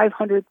the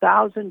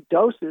 500,000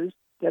 doses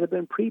that have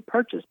been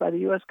pre-purchased by the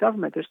U.S.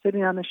 government. They're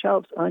sitting on the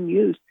shelves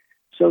unused.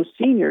 So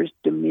seniors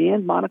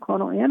demand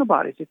monoclonal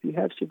antibodies if you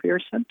have severe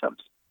symptoms.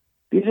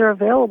 These are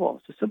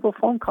available. It's a simple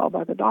phone call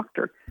by the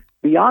doctor.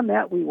 Beyond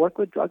that, we work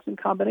with drugs in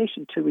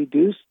combination to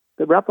reduce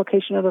the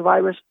replication of the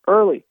virus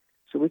early.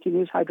 So we can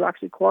use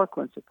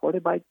hydroxychloroquine,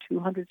 supported by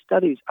 200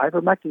 studies,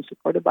 ivermectin,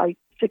 supported by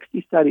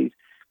 60 studies.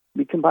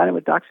 We combine it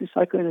with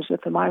doxycycline and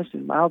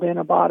azithromycin, mild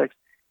antibiotics,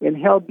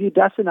 inhaled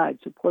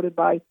budesonide, supported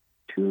by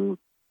 2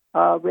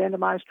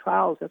 randomized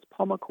trials. That's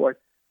Pulmicort.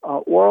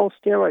 Oral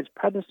steroids,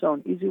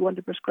 prednisone, easy one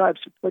to prescribe,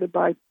 supported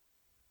by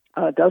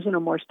a dozen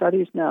or more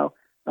studies now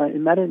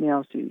in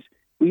meta-analyses.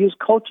 We use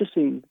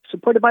colchicine,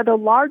 supported by the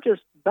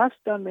largest,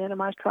 best-done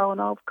randomized trial in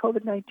all of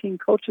COVID-19,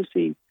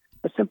 colchicine,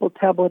 a simple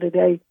tablet a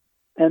day,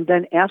 and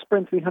then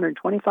aspirin,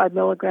 325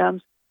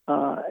 milligrams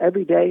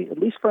every day, at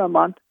least for a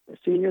month.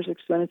 Seniors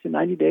extended to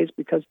 90 days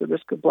because of the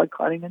risk of blood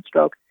clotting and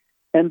stroke.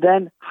 And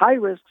then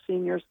high-risk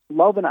seniors,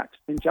 Lovenox,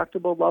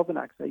 injectable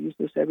Lovenox. I use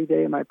this every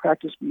day in my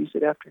practice. We use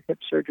it after hip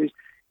surgeries.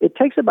 It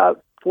takes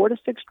about 4 to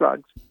 6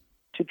 drugs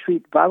to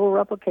treat viral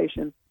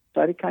replication,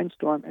 cytokine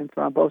storm, and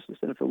thrombosis.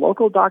 And if the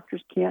local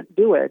doctors can't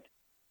do it,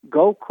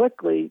 go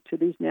quickly to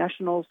these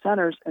national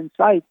centers and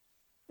sites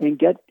and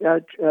get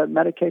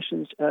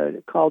medications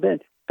called in.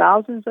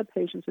 Thousands of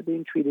patients are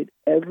being treated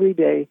every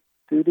day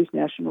through these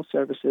national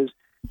services.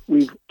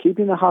 We're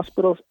keeping the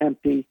hospitals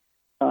empty,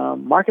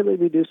 markedly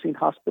reducing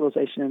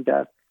hospitalization and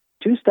death.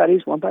 2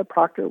 studies, one by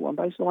Proctor, one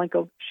by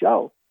Zelenko,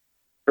 show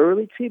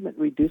early treatment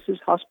reduces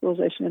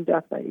hospitalization and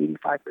death by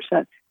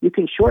 85%. You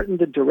can shorten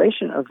the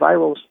duration of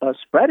viral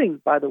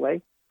spreading, by the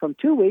way, from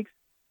 2 weeks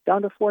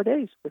down to 4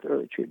 days with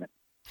early treatment.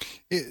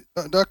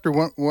 Doctor,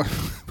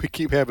 we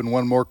keep having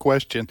one more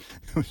question.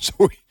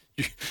 So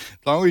as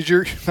long as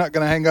you're not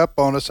going to hang up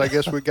on us, I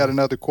guess we've got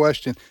another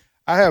question.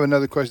 I have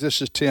another question.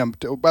 This is Tim.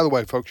 By the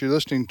way, folks, you're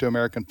listening to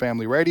American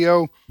Family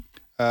Radio.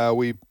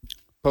 We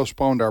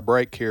postponed our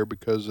break here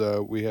because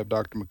we have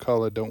Dr.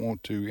 McCullough. Don't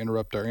want to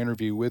interrupt our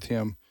interview with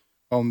him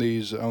on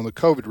the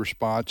COVID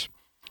response.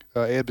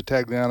 Ed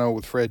Battagliano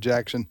with Fred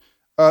Jackson.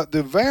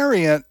 The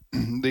variant,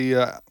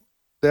 the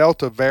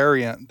Delta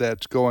variant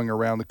that's going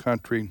around the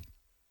country.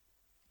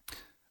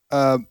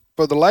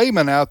 For the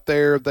layman out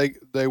there,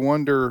 they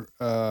wonder,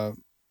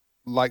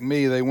 like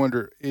me, they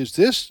wonder, is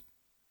this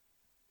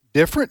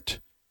different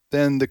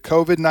than the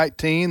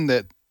COVID-19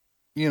 that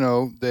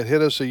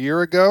hit us a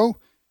year ago,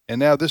 and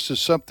now this is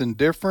something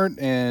different,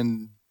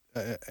 and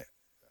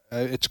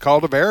it's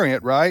called a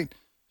variant, right?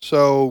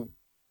 So,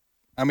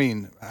 I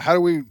mean,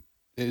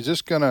 is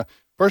this going to,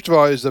 first of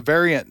all, is the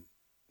variant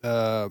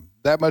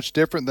that much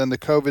different than the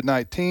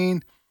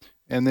COVID-19?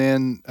 And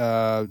then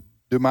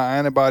do my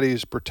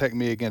antibodies protect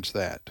me against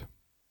that?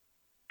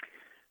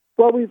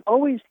 Well, we've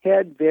always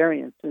had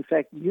variants. In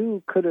fact,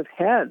 you could have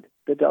had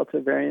the Delta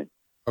variant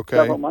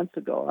several months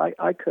ago.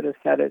 I could have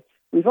had it.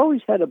 We've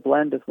always had a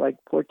blend of like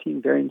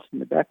 14 variants in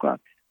the background.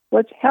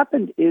 What's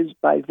happened is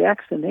by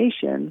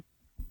vaccination,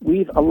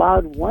 we've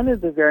allowed one of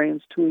the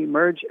variants to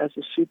emerge as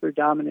a super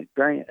dominant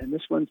variant, and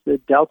this one's the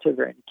Delta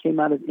variant. It came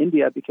out of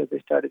India because they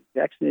started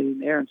vaccinating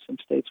there in some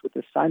states with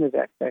the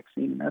Sinovac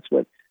vaccine, and that's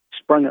what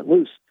sprung it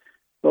loose.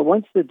 But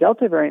once the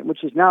Delta variant,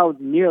 which is now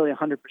nearly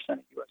 100% of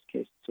U.S.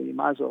 cases, so you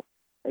might as well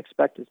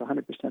expect it's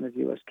 100% of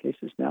U.S.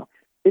 cases now,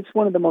 it's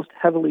one of the most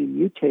heavily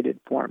mutated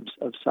forms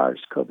of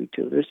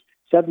SARS-CoV-2. There's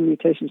 7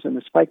 mutations in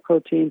the spike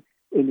protein.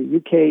 In the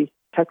UK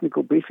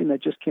technical briefing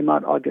that just came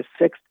out August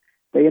 6th,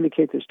 they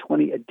indicate there's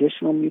 20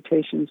 additional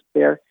mutations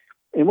there.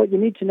 And what you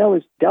need to know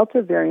is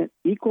Delta variant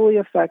equally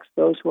affects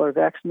those who are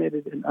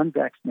vaccinated and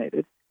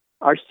unvaccinated.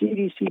 Our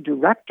CDC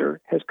director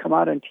has come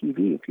out on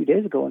TV a few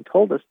days ago and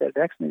told us that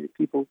vaccinated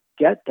people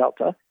get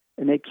Delta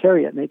and they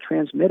carry it and they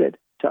transmit it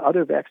to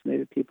other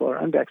vaccinated people or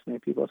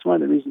unvaccinated people. It's one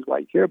of the reasons why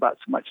you hear about it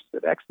so much is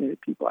that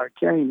vaccinated people are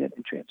carrying it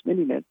and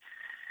transmitting it.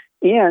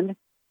 And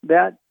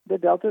that the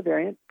Delta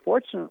variant,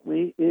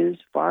 fortunately, is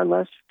far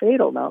less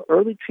fatal. Now,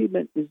 early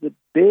treatment is the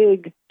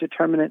big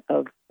determinant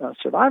of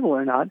survival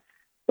or not,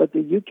 but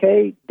the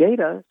UK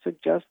data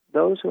suggests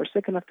those who are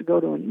sick enough to go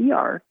to an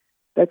ER,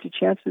 that the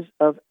chances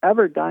of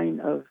ever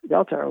dying of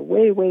Delta are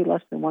way, way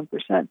less than 1%.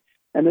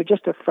 And they're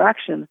just a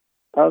fraction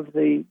of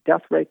the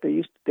death rate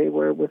they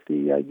were with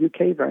the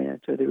UK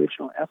variant or the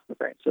original Alpha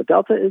variant. So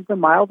Delta is the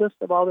mildest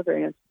of all the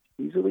variants,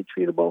 easily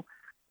treatable.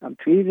 I'm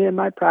treating it in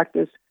my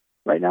practice.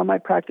 Right now, my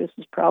practice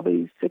is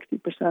probably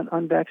 60%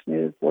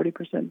 unvaccinated,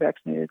 40%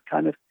 vaccinated,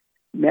 kind of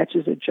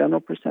matches a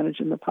general percentage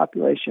in the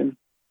population.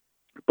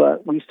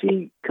 But we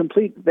see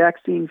complete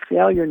vaccine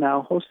failure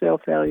now, wholesale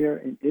failure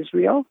in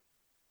Israel,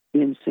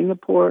 in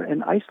Singapore,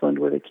 and Iceland,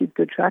 where they keep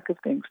good track of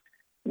things,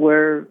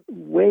 where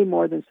way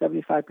more than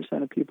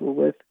 75% of people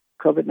with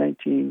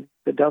COVID-19,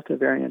 the Delta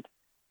variant,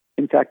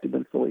 in fact, have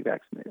been fully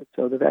vaccinated.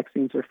 So the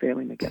vaccines are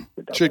failing against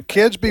the Delta Should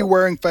kids be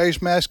wearing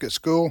face masks at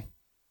school?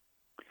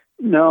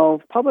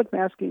 No, public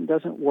masking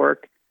doesn't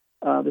work.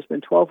 There's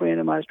been 12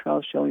 randomized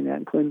trials showing that,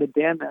 including the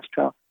Dan Mass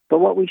trial. But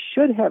what we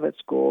should have at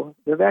school,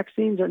 the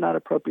vaccines are not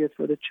appropriate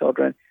for the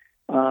children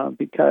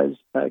because,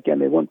 again,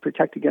 they won't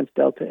protect against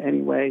Delta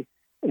anyway,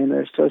 and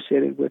they're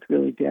associated with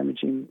really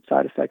damaging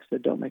side effects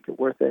that don't make it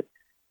worth it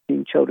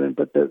in children.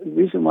 But the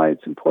reason why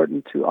it's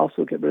important to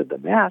also get rid of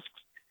the masks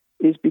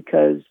is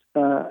because,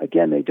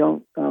 again, they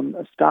don't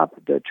stop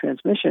the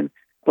transmission.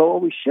 But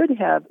what we should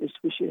have is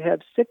we should have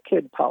sick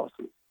kid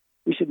policies.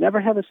 We should never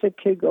have a sick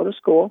kid go to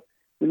school.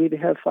 We need to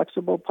have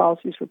flexible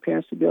policies for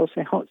parents to be able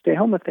to stay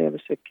home if they have a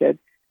sick kid.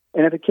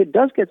 And if a kid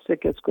does get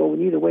sick at school,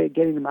 we need a way of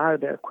getting them out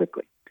of there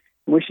quickly.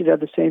 And we should have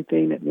the same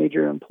thing at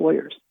major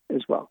employers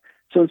as well.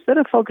 So instead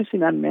of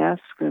focusing on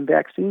masks and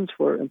vaccines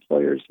for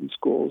employers and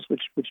schools,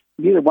 which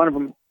neither one of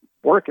them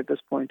work at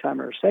this point in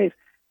time or are safe,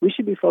 we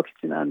should be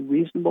focusing on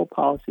reasonable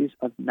policies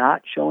of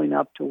not showing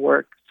up to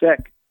work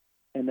sick,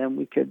 and then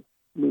we could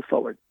move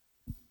forward.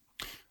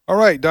 All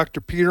right,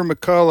 Dr. Peter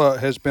McCullough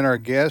has been our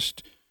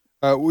guest.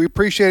 We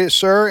appreciate it,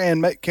 sir,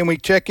 and can we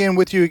check in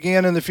with you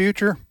again in the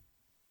future?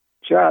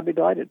 Sure, I'd be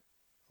delighted.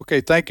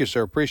 Okay, thank you,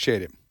 sir.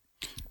 Appreciate it.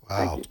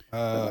 Wow.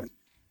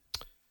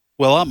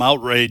 Well, I'm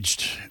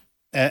outraged,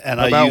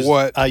 and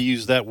I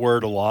use that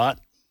word a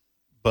lot,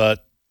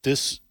 but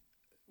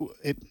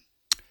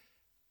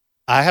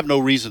I have no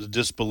reason to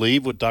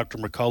disbelieve what Dr.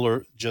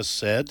 McCullough just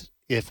said.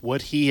 If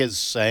what he is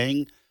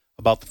saying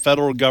about the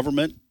federal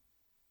government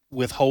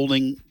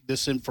withholding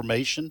this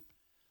information,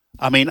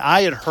 I mean,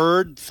 I had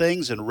heard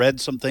things and read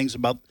some things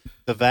about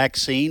the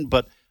vaccine,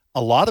 but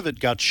a lot of it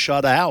got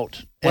shut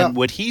out. Well, and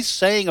what he's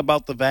saying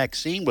about the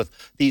vaccine with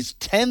these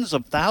tens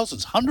of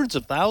thousands, hundreds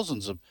of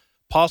thousands of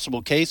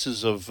possible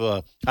cases of,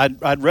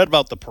 I'd read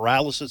about the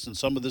paralysis and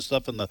some of this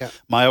stuff and the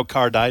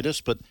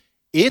myocarditis, but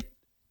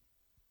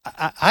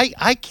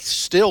I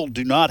still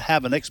do not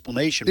have an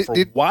explanation for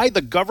why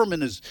the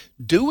government is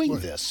doing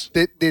this.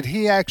 Did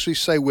he actually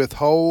say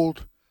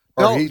withhold?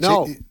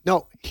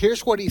 No.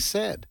 Here's what he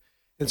said.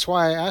 That's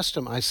why I asked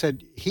him. I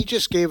said, he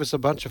just gave us a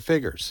bunch of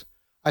figures.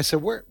 I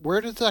said,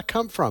 where did that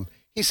come from?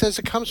 He says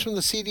it comes from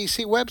the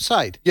CDC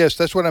website. Yes,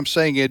 that's what I'm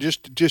saying. Yeah,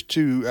 just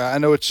to I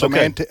know it's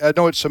semantic. I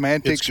know it's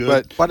semantics,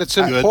 it's but it's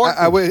important.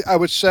 I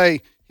would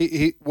say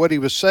what he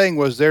was saying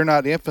was they're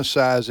not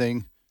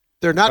emphasizing.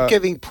 They're not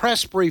giving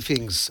press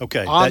briefings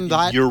Okay, on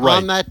that you're right.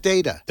 on that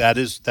data. That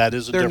is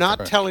a They're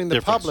not telling the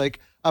difference. public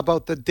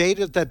about the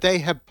data that they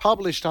have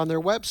published on their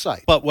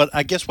website. But what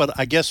I guess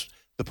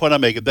the point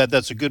I'm making,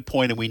 that's a good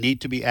point, and we need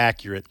to be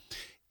accurate,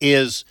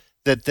 is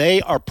that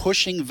they are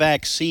pushing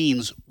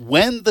vaccines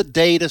when the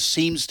data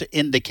seems to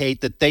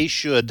indicate that they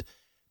should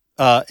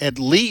at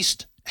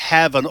least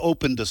have an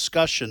open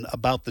discussion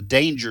about the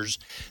dangers.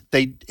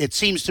 It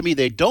seems to me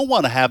they don't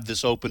want to have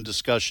this open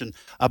discussion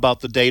about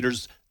the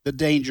dangers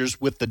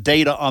with the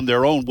data on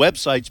their own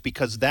websites,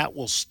 because that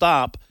will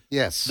stop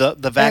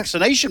the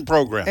vaccination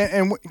program.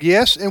 And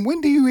yes, and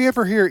when do you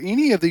ever hear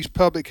any of these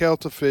public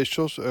health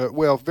officials,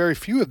 very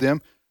few of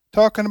them,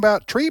 talking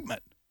about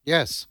treatment?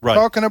 Yes. Right.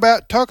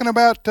 Talking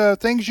about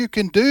things you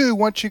can do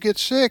once you get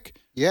sick.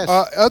 Yes.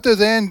 Other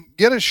than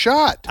get a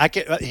shot.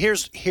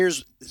 Here's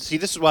see,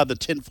 this is why the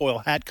tinfoil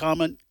hat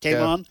comment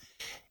came on.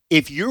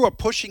 If you are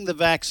pushing the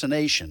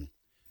vaccination,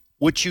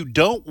 what you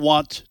don't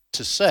want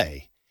to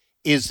say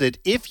is that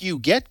if you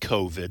get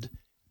COVID,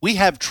 we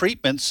have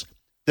treatments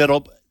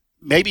that'll,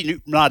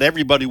 maybe not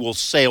everybody will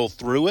sail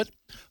through it,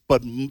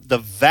 but the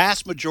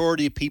vast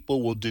majority of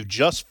people will do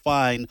just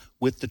fine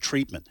with the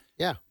treatment.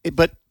 Yeah.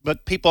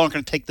 But people aren't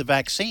going to take the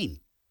vaccine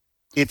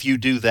if you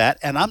do that.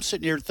 And I'm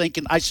sitting here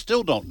thinking, I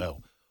still don't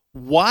know.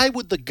 Why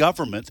would the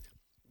government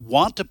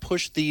want to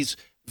push these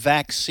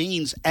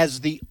vaccines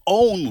as the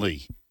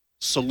only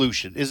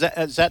solution? Is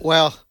that?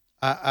 Well,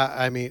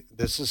 I mean,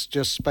 this is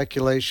just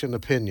speculation,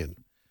 opinion.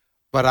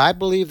 But I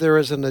believe there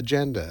is an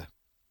agenda,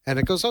 and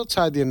it goes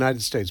outside the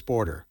United States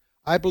border.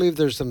 I believe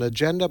there's an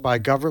agenda by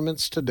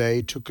governments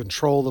today to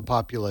control the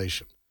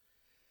population.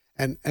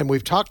 And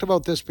we've talked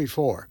about this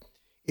before.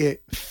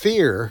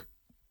 Fear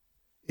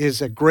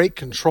is a great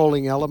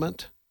controlling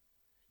element.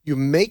 You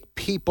make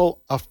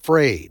people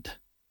afraid.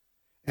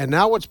 And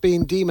now what's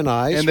being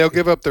demonized. And they'll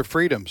give up their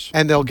freedoms.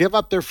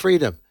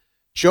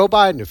 Joe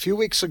Biden, a few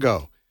weeks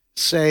ago,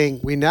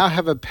 saying we now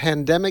have a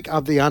pandemic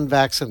of the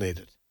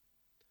unvaccinated.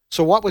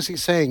 So what was he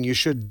saying? You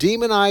should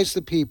demonize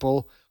the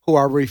people who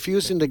are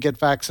refusing to get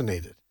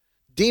vaccinated.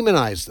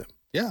 Demonize them.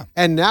 Yeah.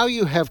 And now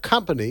you have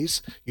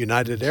companies,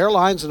 United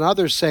Airlines and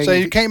others saying, so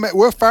you can't make,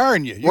 we're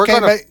firing you. We're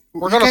going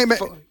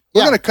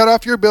to cut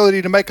off your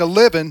ability to make a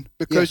living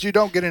because you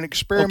don't get an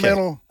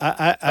experimental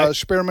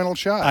experimental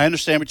shot. I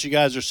understand what you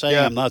guys are saying.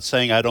 Yeah. I'm not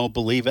saying I don't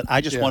believe it.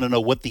 I just want to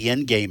know what the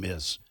end game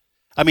is.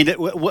 I mean,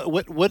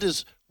 what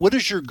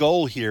is your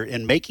goal here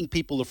in making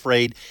people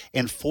afraid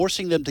and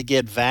forcing them to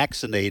get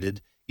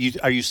vaccinated?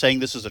 Are you saying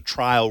this is a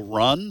trial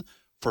run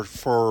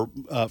for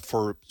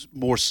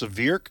more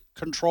severe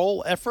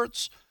control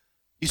efforts?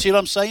 You see what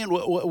I'm saying?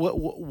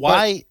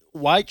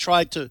 Why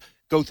try to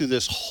go through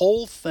this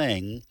whole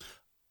thing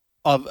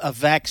of a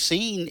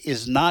vaccine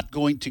is not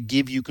going to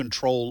give you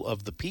control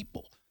of the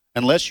people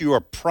unless you are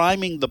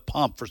priming the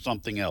pump for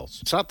something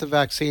else? It's not the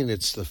vaccine,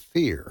 it's the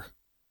fear.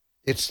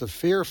 It's the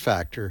fear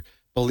factor.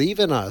 Believe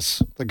in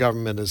us, the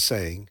government is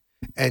saying,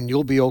 and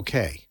you'll be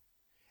okay.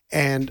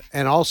 And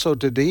also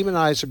to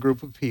demonize a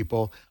group of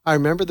people. I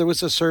remember there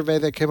was a survey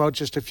that came out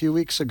just a few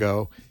weeks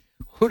ago.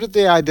 Who did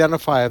they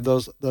identify of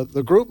those?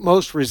 The group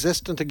most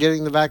resistant to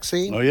getting the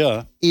vaccine? Oh,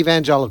 yeah.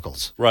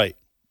 Evangelicals. Right.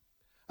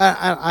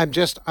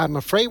 I'm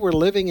afraid we're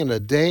living in a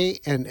day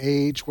and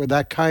age where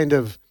that kind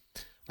of,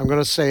 I'm going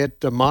to say it,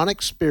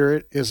 demonic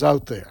spirit is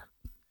out there.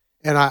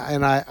 And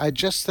I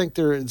just think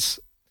there's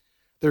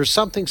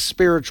something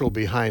spiritual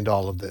behind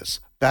all of this.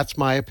 That's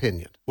my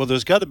opinion. Well,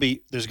 there's got to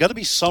be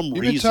some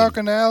You reason. been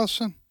talking to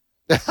Allison?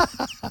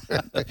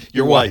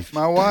 Your wife.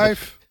 My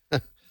wife?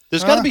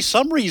 There's got to be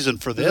some reason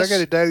for this. I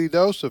got a daily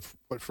dose of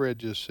what Fred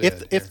just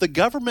said. If the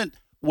government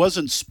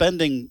wasn't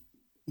spending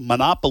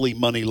monopoly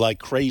money like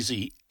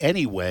crazy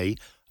anyway,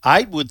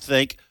 I would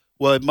think,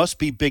 well, it must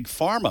be big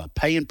pharma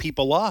paying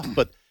people off.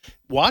 But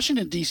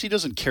Washington, D.C.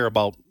 doesn't care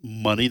about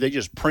money. They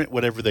just print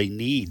whatever they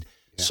need.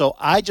 Yeah. So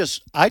I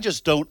just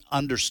don't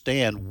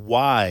understand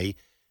why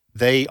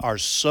they are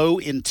so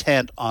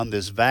intent on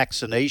this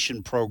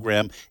vaccination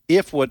program.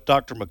 If what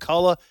Dr.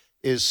 McCullough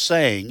is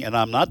saying, and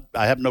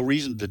I have no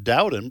reason to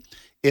doubt him,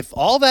 if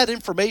all that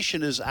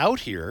information is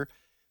out here,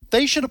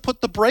 they should have put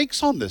the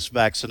brakes on this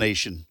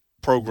vaccination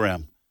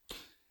program.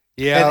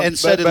 Yeah, and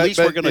said at least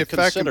we're going to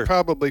consider. If I can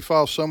probably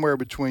fall somewhere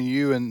between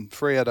you and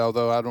Fred,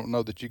 although I don't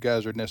know that you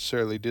guys are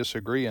necessarily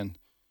disagreeing,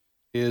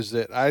 is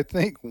that I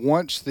think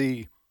once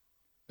the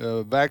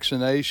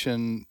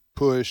vaccination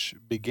push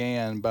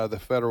began by the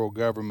federal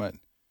government,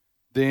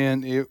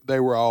 then they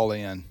were all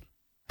in.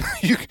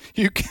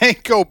 You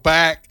can't go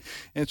back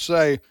and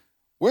say,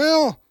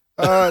 well,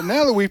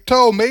 now that we've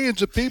told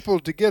millions of people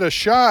to get a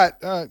shot,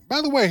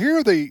 by the way, here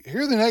are the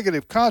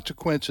negative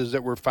consequences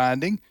that we're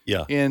finding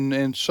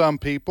in some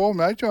people.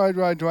 And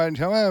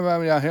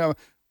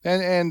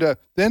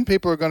then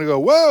people are going to go,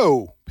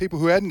 whoa. People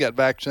who hadn't got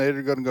vaccinated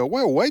are going to go,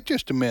 whoa, wait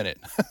just a minute.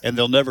 And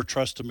they'll never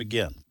trust them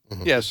again.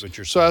 Yes.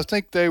 So I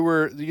think they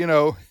were,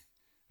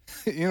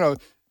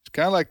 it's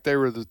kind of like they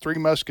were the Three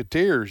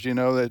Musketeers,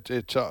 that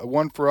it's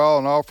one for all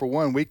and all for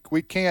one.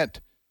 We can't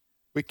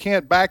we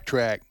can't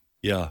backtrack.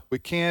 Yeah. We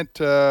can't.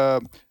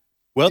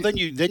 Well, then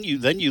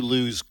you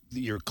lose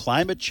your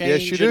climate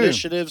change Yes, you do.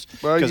 initiatives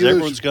Well, because you lose-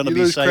 everyone's going to you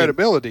be lose saying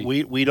credibility.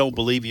 we don't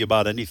believe you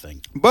about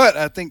anything. But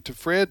I think to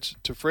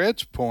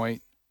Fred's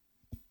point,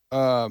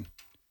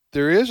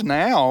 there is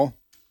now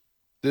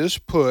this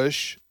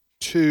push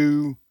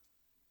to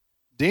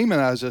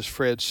demonize, as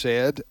Fred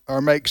said,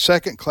 or make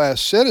second-class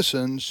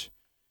citizens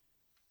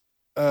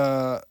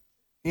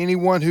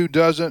anyone who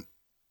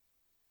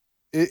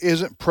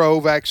isn't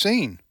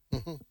pro-vaccine,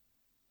 Mm-hmm.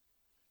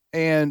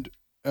 and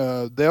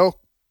they'll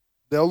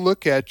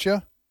look at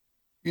you,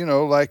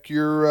 like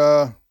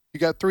you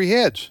got three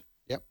heads.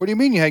 Yep. What do you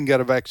mean you hadn't got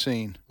a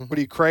vaccine? Mm-hmm. What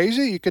are you,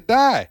 crazy? You could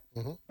die.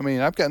 Mm-hmm. I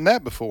mean, I've gotten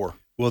that before.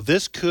 Well,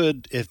 this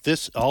could, if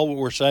this all what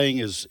we're saying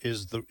is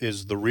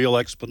the real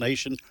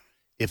explanation.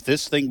 If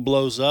this thing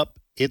blows up,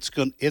 it's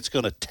going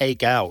to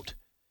take out.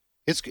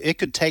 It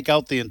could take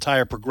out the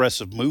entire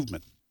progressive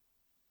movement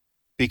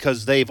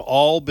because they've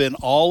all been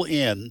all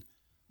in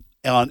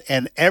on,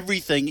 and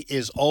everything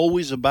is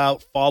always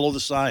about follow the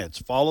science.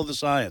 Follow the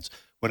science.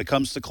 When it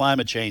comes to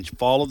climate change,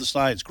 follow the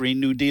science. Green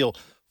New Deal,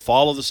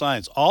 follow the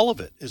science. All of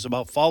it is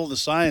about follow the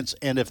science.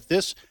 And if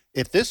this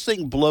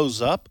thing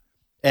blows up,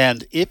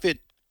 and if it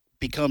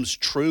becomes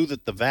true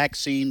that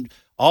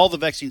all the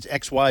vaccines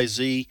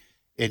XYZ,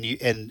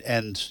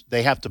 and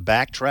they have to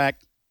backtrack,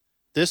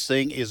 this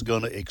thing is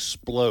going to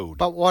explode.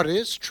 But what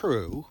is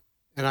true,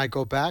 and I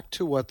go back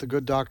to what the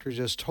good doctor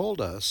just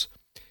told us,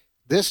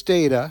 this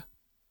data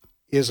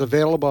is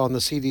available on the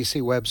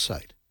CDC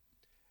website.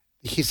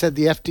 He said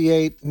the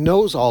FDA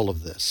knows all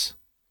of this.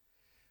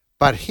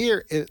 But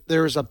here,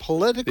 there is a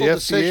political The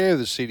decision. FDA or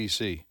the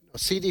CDC?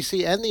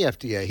 CDC and the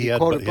FDA. He had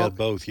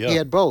both, yeah. He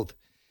had both.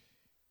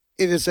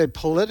 It is a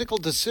political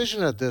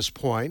decision at this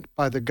point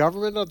by the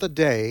government of the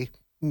day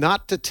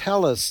not to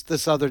tell us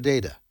this other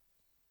data.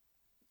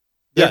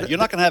 Yeah, you're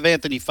not going to have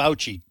Anthony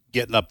Fauci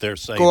getting up there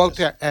saying Go out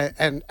this. there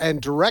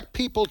and direct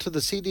people to the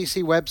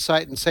CDC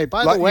website and say,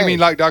 by Like, the way. you mean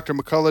like Dr.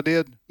 McCullough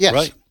did? Yes.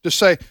 Right. Just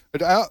say,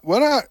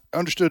 what I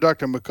understood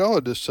Dr.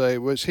 McCullough to say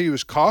was he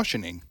was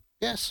cautioning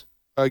Yes.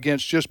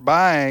 against just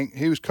buying.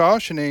 He was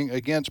cautioning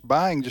against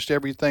buying just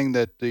everything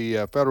that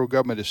the federal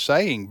government is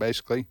saying,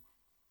 basically.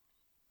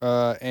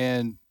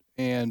 And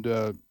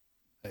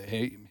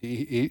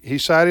he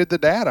cited the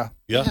data,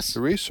 Yeah. Yes.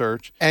 the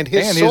research, And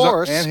his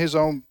source. and his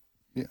own.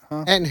 Yeah,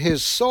 huh? And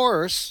his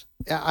source,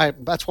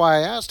 that's why I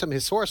asked him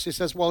his source. He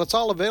says, well, it's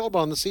all available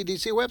on the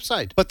CDC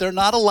website. But they're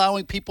not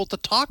allowing people to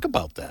talk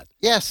about that.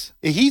 Yes.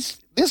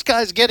 This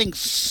guy's getting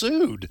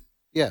sued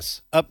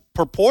Yes.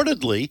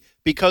 purportedly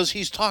because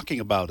he's talking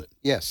about it.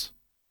 Yes.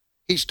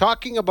 He's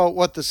talking about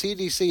what the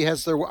CDC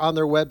has on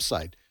their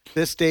website.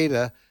 This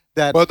data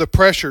that. Well, the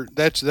pressure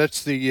that's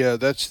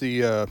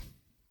the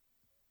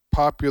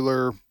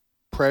popular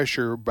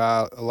pressure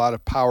by a lot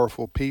of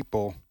powerful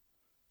people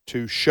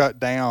to shut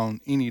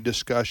down any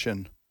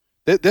discussion.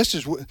 This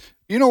is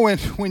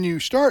when you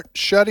start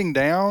shutting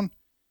down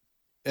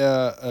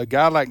a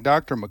guy like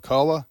Dr.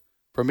 McCullough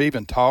from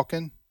even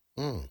talking,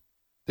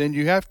 then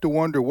you have to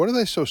wonder, what are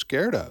they so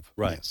scared of?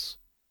 Right. Yes.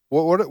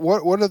 What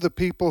are the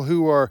people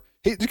who are?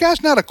 The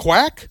guy's not a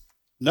quack.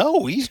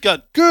 No, he's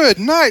got Good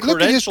night.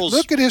 Credentials.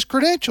 Look at his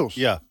credentials.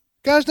 yeah.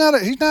 Guy's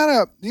not he's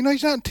not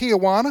in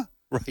Tijuana.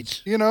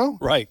 Right.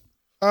 Right.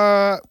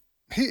 Right.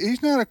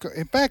 He's not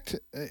in fact,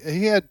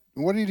 he had,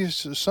 what did he,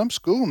 some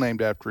school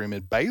named after him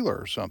at Baylor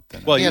or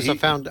something. Well, He has a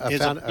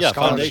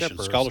scholarship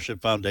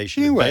scholarship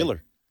foundation Anyway. in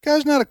Baylor.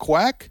 Guy's not a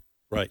quack.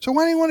 Right. So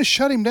why do you want to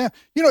shut him down?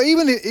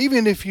 Even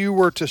if you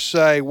were to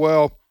say,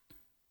 well,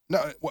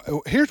 no,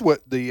 here's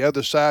what the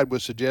other side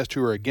would suggest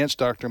who are against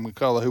Dr.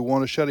 McCullough, who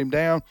want to shut him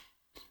down.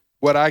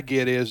 What I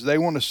get is they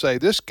want to say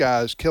this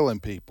guy's killing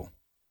people.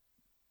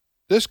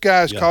 This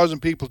guy's causing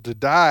people to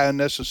die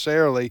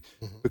unnecessarily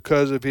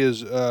because of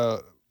his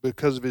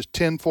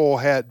tinfoil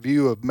hat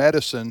view of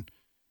medicine,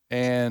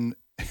 and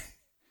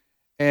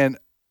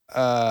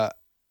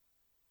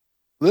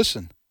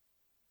listen,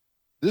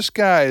 this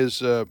guy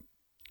is, and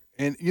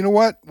you know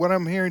what? What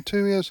I'm hearing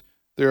too is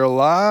there are a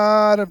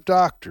lot of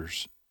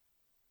doctors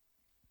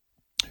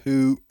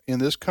who in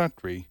this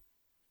country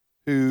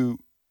who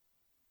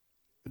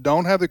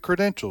don't have the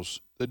credentials.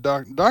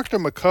 Dr.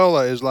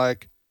 McCullough is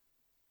like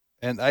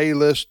an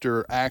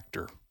A-lister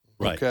actor.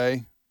 Right.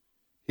 Okay.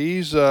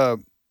 He's but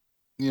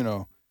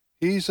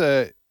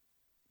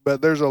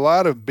there's a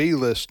lot of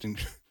B-listing.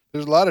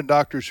 There's a lot of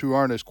doctors who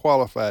aren't as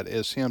qualified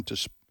as him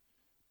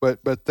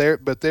but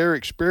their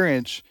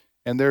experience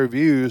and their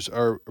views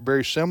are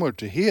very similar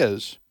to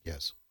his.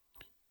 Yes.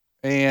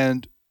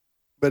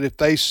 But if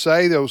they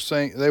say those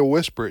things, they'll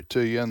whisper it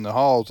to you in the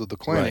halls of the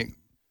clinic, Right.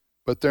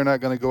 but they're not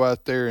going to go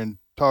out there and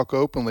talk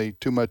openly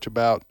too much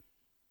about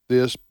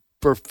this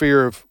for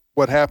fear of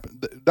what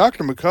happened.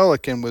 Dr.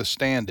 McCullough can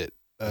withstand it.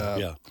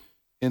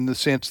 In the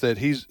sense that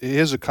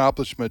his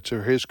accomplishments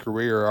or his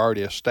career are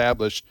already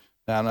established.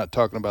 Now, I'm not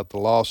talking about the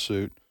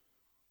lawsuit,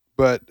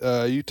 but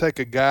you take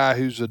a guy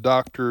who's a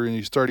doctor and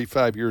he's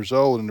 35 years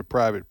old in a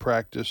private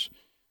practice,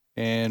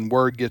 and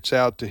word gets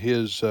out to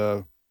his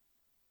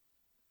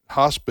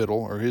hospital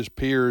or his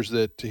peers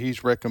that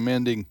he's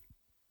recommending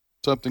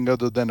something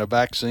other than a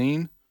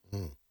vaccine,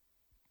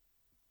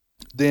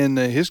 then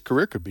his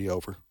career could be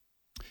over.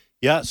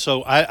 Yeah,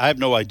 so I have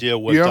no idea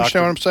what You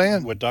understand what I'm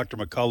saying? What Dr.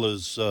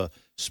 McCullough's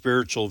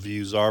spiritual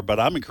views are, but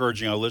I'm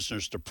encouraging our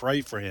listeners to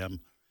pray for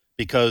him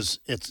because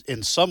it's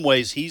in some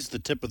ways he's the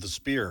tip of the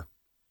spear.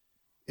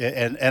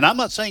 And I'm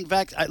not saying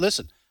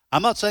listen,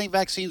 I'm not saying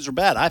vaccines are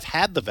bad. I've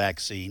had the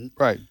vaccine.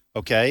 Right.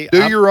 Okay.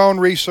 Do your own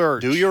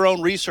research. Do your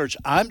own research.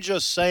 I'm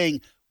just saying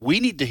we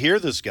need to hear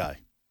this guy,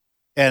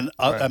 and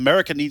Right.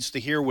 America needs to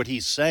hear what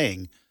he's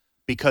saying.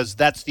 Because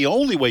that's the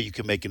only way you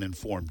can make an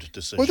informed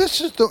decision. Well,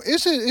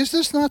 is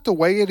this not the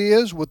way it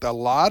is with a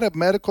lot of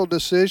medical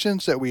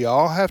decisions that we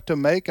all have to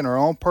make in our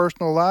own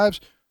personal lives?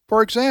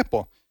 For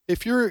example,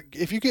 if you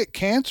get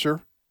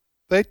cancer,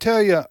 they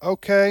tell you,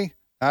 okay,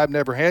 I've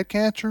never had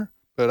cancer,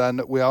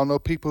 but we all know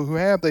people who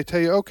have. They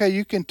tell you, okay,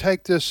 you can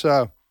take this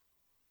what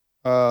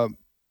do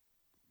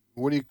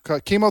you call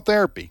it?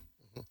 Chemotherapy,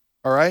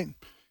 all right?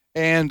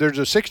 And there's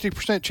a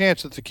 60%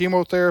 chance that the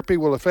chemotherapy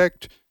will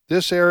affect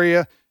this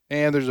area,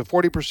 and there's a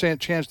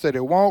 40% chance that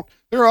it won't.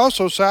 There are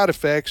also side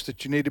effects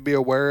that you need to be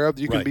aware of.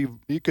 You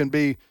can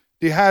be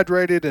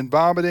dehydrated and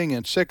vomiting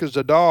and sick as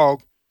a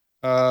dog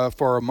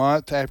for a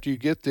month after you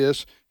get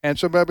this.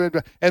 And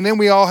and then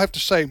we all have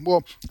to say,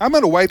 well, I'm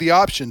going to weigh the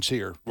options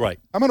here. Right.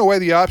 I'm going to weigh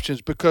the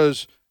options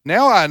because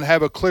now I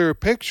have a clear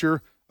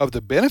picture of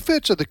the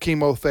benefits of the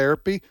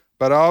chemotherapy,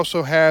 but I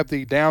also have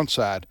the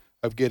downside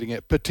of getting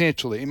it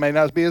potentially. It may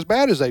not be as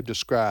bad as they've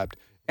described.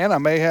 And I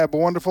may have a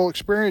wonderful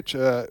experience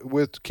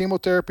with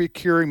chemotherapy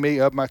curing me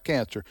of my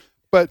cancer.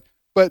 But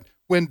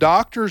when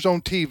doctors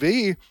on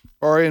TV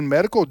or in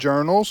medical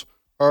journals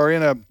or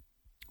in a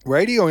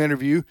radio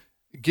interview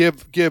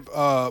give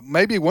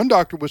maybe one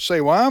doctor would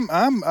say, well,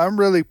 I'm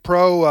really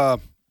pro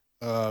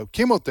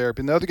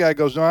chemotherapy, and the other guy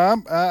goes, no,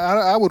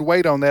 I would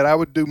wait on that. I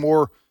would do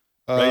more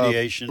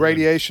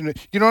radiation.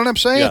 You know what I'm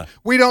saying? Yeah.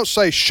 We don't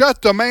say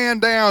shut the man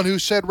down who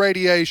said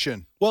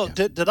radiation. Well,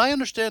 did I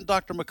understand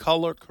Dr.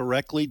 McCullough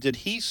correctly? Did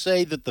he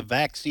say that the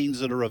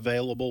vaccines that are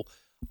available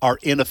are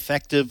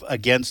ineffective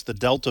against the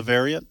Delta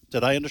variant?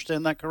 Did I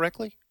understand that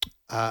correctly?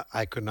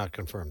 I could not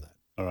confirm that.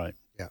 All right.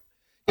 Yeah.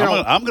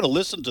 I'm going to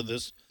listen to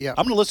this. Yeah.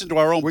 I'm going to listen to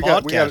our own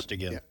podcast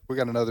again. Yeah, we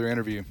got another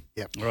interview.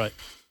 Yeah. All right.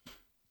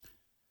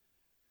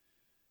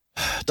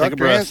 Take a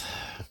breath.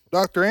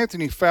 Dr.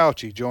 Anthony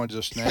Fauci joins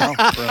us now.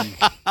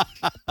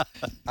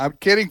 I'm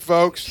kidding,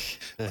 folks.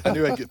 I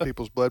knew I'd get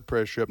people's blood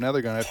pressure up. Now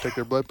they're going to have to take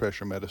their blood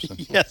pressure medicine.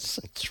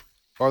 Yes, that's right.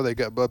 Or they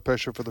got high blood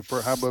pressure for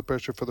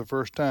the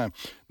first time.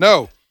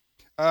 No,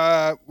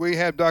 we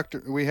have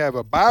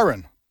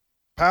Byron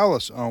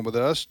Palace on with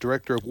us,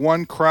 director of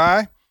One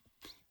Cry.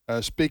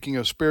 Speaking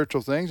of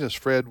spiritual things, as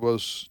Fred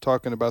was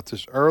talking about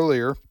this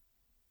earlier,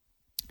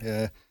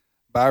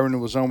 Byron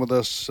was on with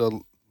us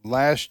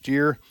last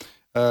year.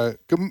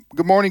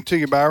 Good morning to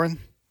you, Byron.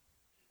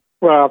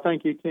 Well,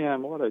 thank you,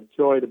 Tim. What a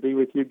joy to be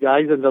with you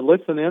guys and to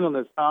listen in on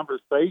this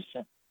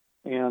conversation.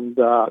 And it's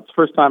the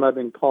first time I've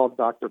been called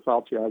Dr.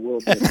 Fauci. I will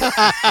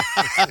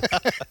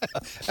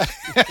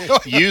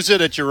be. Use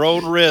it at your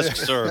own risk,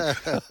 sir.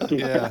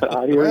 Yeah.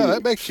 Well,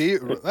 that makes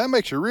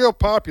you real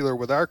popular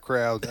with our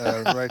crowd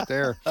right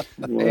there.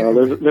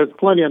 Well, there's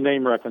plenty of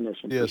name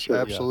recognition. Yes, sure.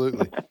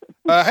 absolutely.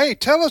 Hey,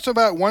 tell us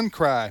about One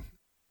Cry.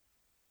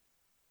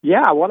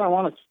 Yeah, what I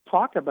want to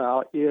talk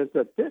about is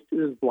that this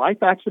is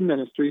Life Action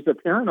Ministries, a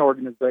parent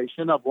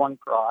organization of One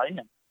Cry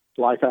and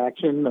Life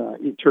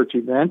Action church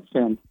events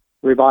and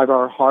Revive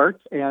Our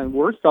Hearts, and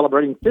we're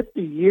celebrating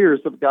 50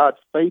 years of God's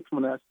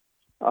faithfulness.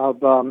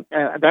 And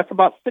that's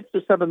about 6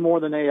 or 7 more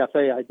than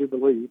AFA, I do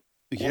believe.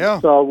 Yeah.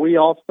 And so we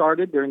all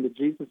started during the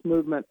Jesus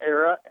Movement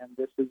era, and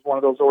this is one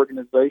of those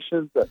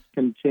organizations that's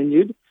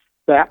continued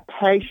that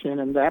passion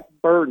and that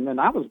burden. And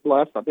I was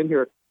blessed. I've been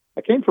here.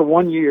 I came for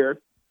 1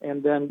 year,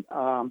 and then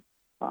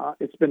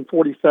it's been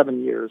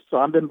 47 years. So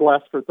I've been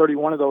blessed for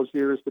 31 of those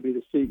years to be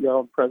the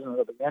CEO and president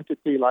of the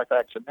entity, Life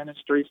Action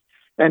Ministries.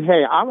 And,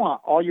 hey, I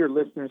want all your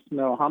listeners to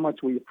know how much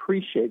we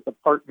appreciate the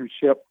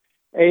partnership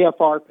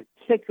AFR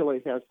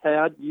particularly has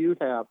had. You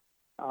have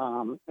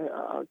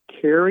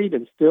carried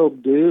and still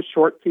do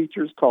short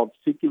features called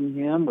Seeking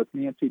Him with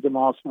Nancy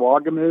DeMoss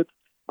Wagamuth,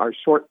 our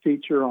short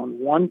feature on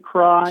One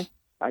Cry.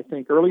 I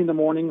think early in the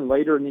morning and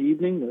later in the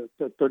evening,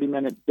 the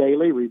 30-minute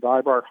daily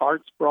Revive Our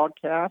Hearts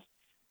broadcast,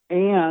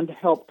 and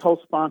help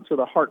co-sponsor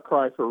the Heart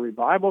Cry for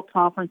Revival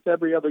conference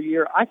every other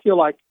year. I feel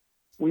like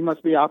we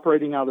must be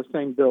operating out of the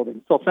same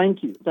building. So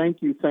thank you.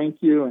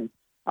 And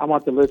I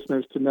want the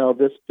listeners to know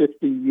this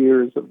 50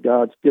 years of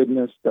God's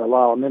goodness to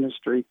allow a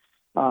ministry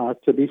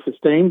to be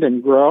sustained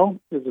and grow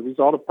is a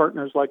result of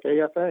partners like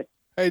AFA.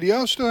 Hey, do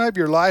y'all still have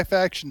your Life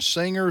Action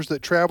singers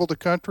that travel the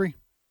country?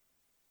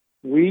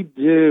 We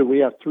do. We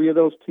have 3 of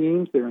those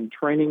teams. They're in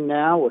training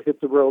now. We'll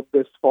hit the road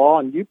this fall.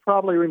 And you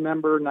probably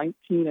remember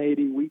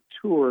 1980, we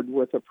toured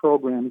with a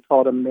program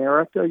called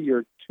America,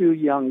 You're Too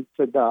Young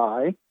to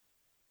Die,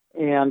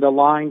 and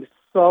aligned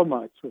so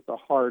much with the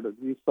heart of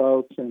you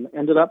folks and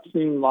ended up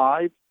seeing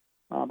live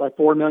by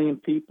 4 million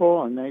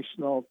people. A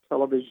national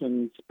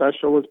television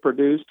special was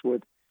produced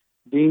with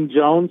Dean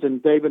Jones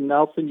and David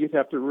Nelson. You'd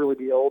have to really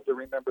be old to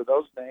remember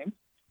those names.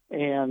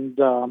 And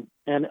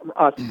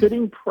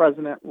sitting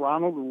president,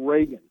 Ronald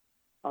Reagan,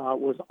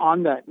 was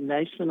on that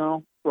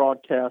national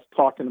broadcast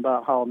talking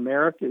about how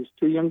America is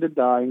too young to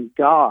die and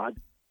God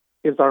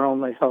is our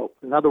only hope.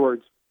 In other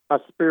words, a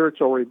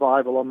spiritual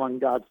revival among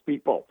God's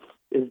people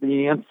is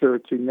the answer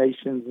to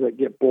nations that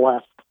get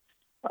blessed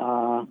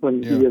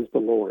when He is the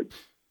Lord.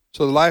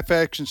 So the Life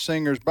Action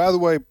Singers, by the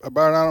way,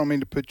 Byron, I don't mean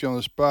to put you on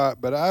the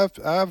spot, but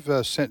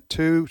I've sent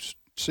 2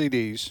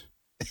 CDs,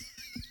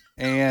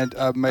 and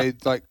I've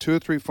made like 2 or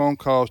 3 phone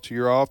calls to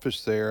your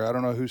office there. I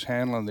don't know who's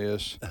handling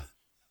this.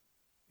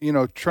 You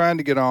know, trying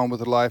to get on with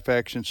the Life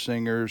Action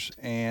Singers,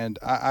 and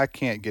I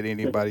can't get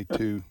anybody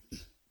to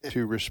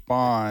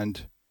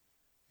respond.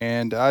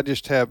 And I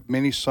just have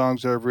many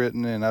songs that I've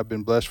written, and I've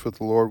been blessed with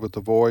the Lord with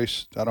the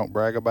voice. I don't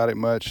brag about it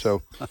much.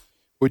 So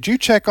would you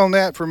check on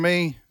that for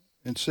me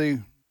and see?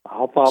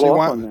 I'll follow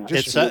up on that.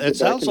 It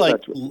sounds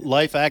like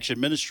Life Action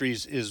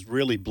Ministries is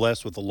really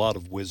blessed with a lot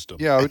of wisdom.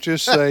 Yeah, I would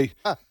just say,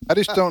 I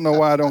just don't know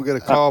why I don't get a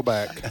call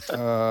back.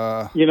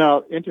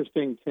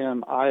 Interesting,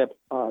 Tim.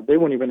 They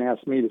wouldn't even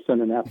ask me to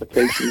send an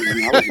application.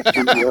 When I was the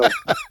CEO.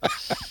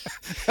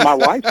 My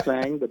wife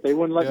sang, but they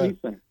wouldn't let me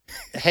sing.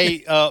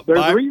 Hey,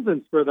 there's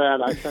reasons for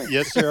that, I think.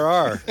 Yes, there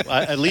are.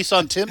 At least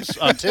on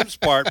Tim's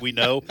part, we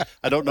know.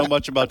 I don't know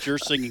much about your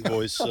singing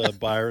voice,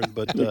 Byron,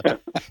 but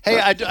hey,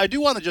 I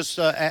do want to just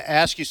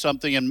ask you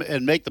something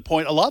and make the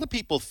point. A lot of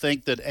people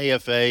think that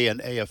AFA and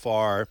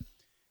AFR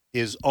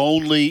is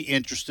only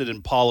interested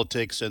in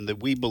politics and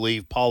that we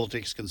believe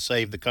politics can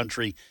save the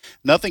country.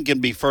 Nothing can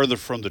be further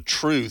from the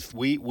truth.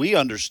 We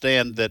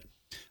understand that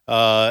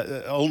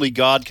only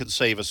God can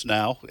save us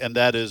now, and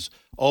that has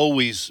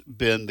always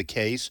been the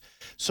case.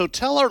 So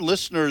tell our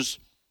listeners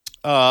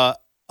about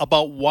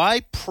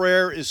why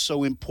prayer is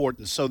so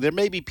important. So there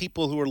may be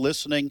people who are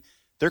listening.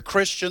 They're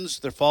Christians.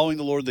 They're following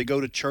the Lord. They go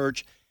to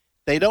church.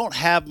 They don't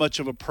have much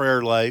of a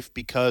prayer life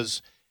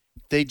because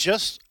they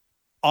just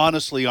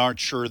honestly aren't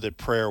sure that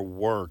prayer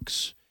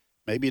works.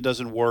 Maybe it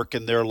doesn't work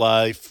in their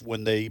life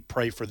when they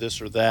pray for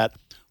this or that.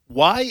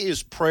 Why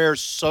is prayer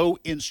so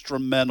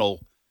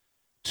instrumental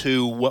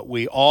to what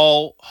we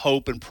all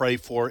hope and pray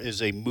for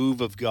is a move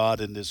of God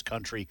in this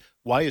country?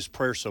 Why is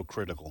prayer so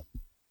critical?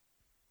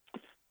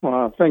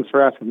 Well, thanks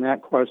for asking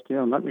that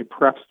question. Let me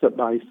preface it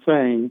by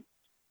saying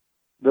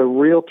the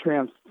real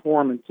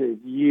transformative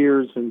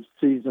years and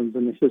seasons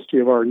in the history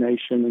of our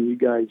nation, and you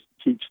guys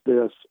teach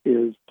this,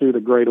 is through the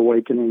Great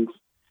Awakenings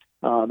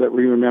that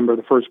we remember.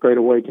 The first Great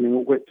Awakening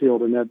with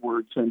Whitefield and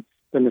Edwards, and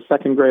then the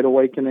second Great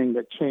Awakening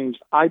that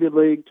changed Ivy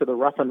League to the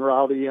rough and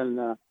rowdy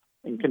in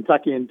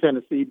Kentucky and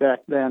Tennessee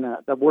back then.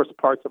 The worst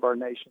parts of our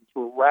nations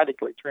were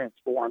radically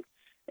transformed.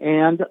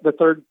 And the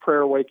third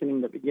prayer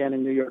awakening that began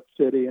in New York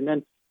City,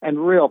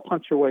 and real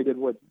punctuated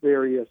with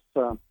various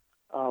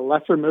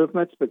lesser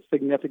movements, but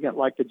significant,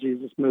 like the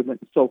Jesus movement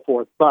and so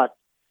forth. But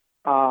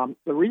the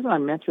reason I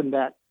mentioned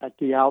that at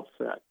the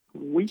outset,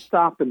 we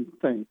stop and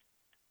think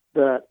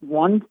that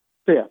 1/5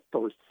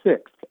 or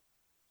 1/6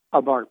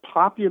 of our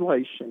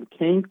population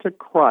came to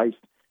Christ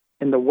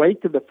in the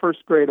wake of the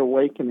first Great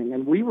Awakening,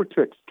 and we were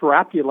to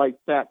extrapolate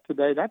that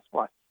today. That's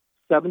why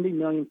 70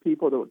 million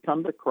people that would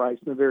come to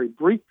Christ in a very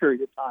brief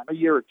period of time, a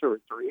year or 2 or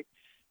 3,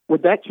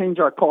 would that change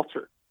our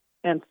culture?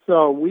 And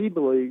so we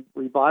believe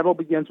revival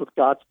begins with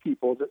God's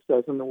people, as it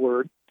says in the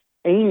Word,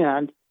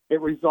 and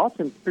it results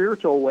in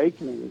spiritual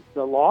awakening.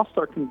 The lost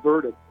are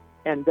converted,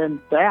 and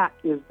then that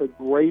is the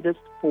greatest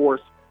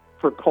force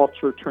for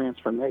culture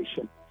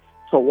transformation.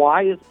 So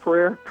why is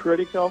prayer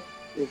critical?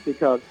 It's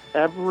because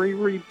every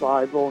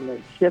revival in the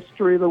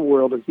history of the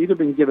world has either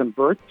been given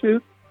birth to,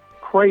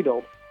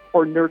 cradled,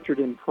 or nurtured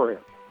in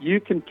prayer.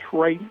 You can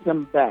trace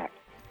them back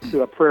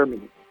to a prayer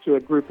meeting, to a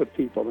group of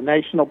people, the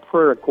National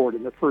Prayer Accord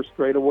in the First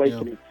Great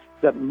Awakening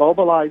that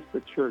mobilized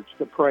the church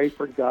to pray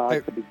for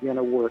God to begin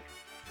a work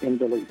in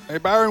belief. Hey,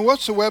 Byron,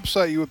 what's the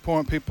website you would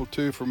point people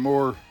to for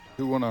more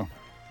who want to?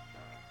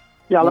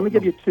 Yeah, let me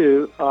give you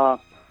 2.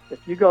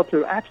 If you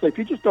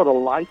just go to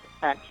Life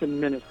Action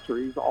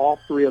Ministries, all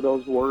 3 of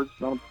those words,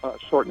 don't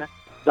shorten it,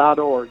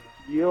 .org,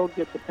 you'll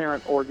get the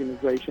parent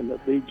organization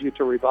that leads you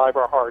to revive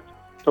our hearts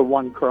to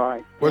one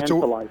cry. What's the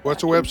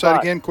website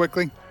again,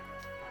 quickly?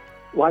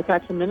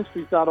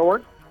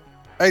 LifeActionMinistries.org.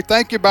 Hey,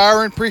 thank you,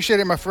 Byron. Appreciate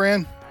it, my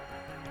friend.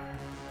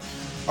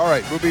 All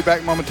right, we'll be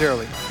back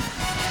momentarily.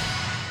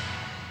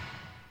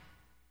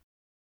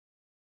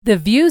 The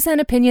views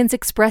and opinions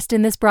expressed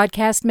in this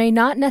broadcast may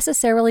not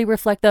necessarily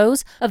reflect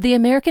those of the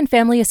American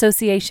Family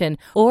Association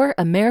or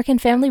American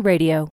Family Radio.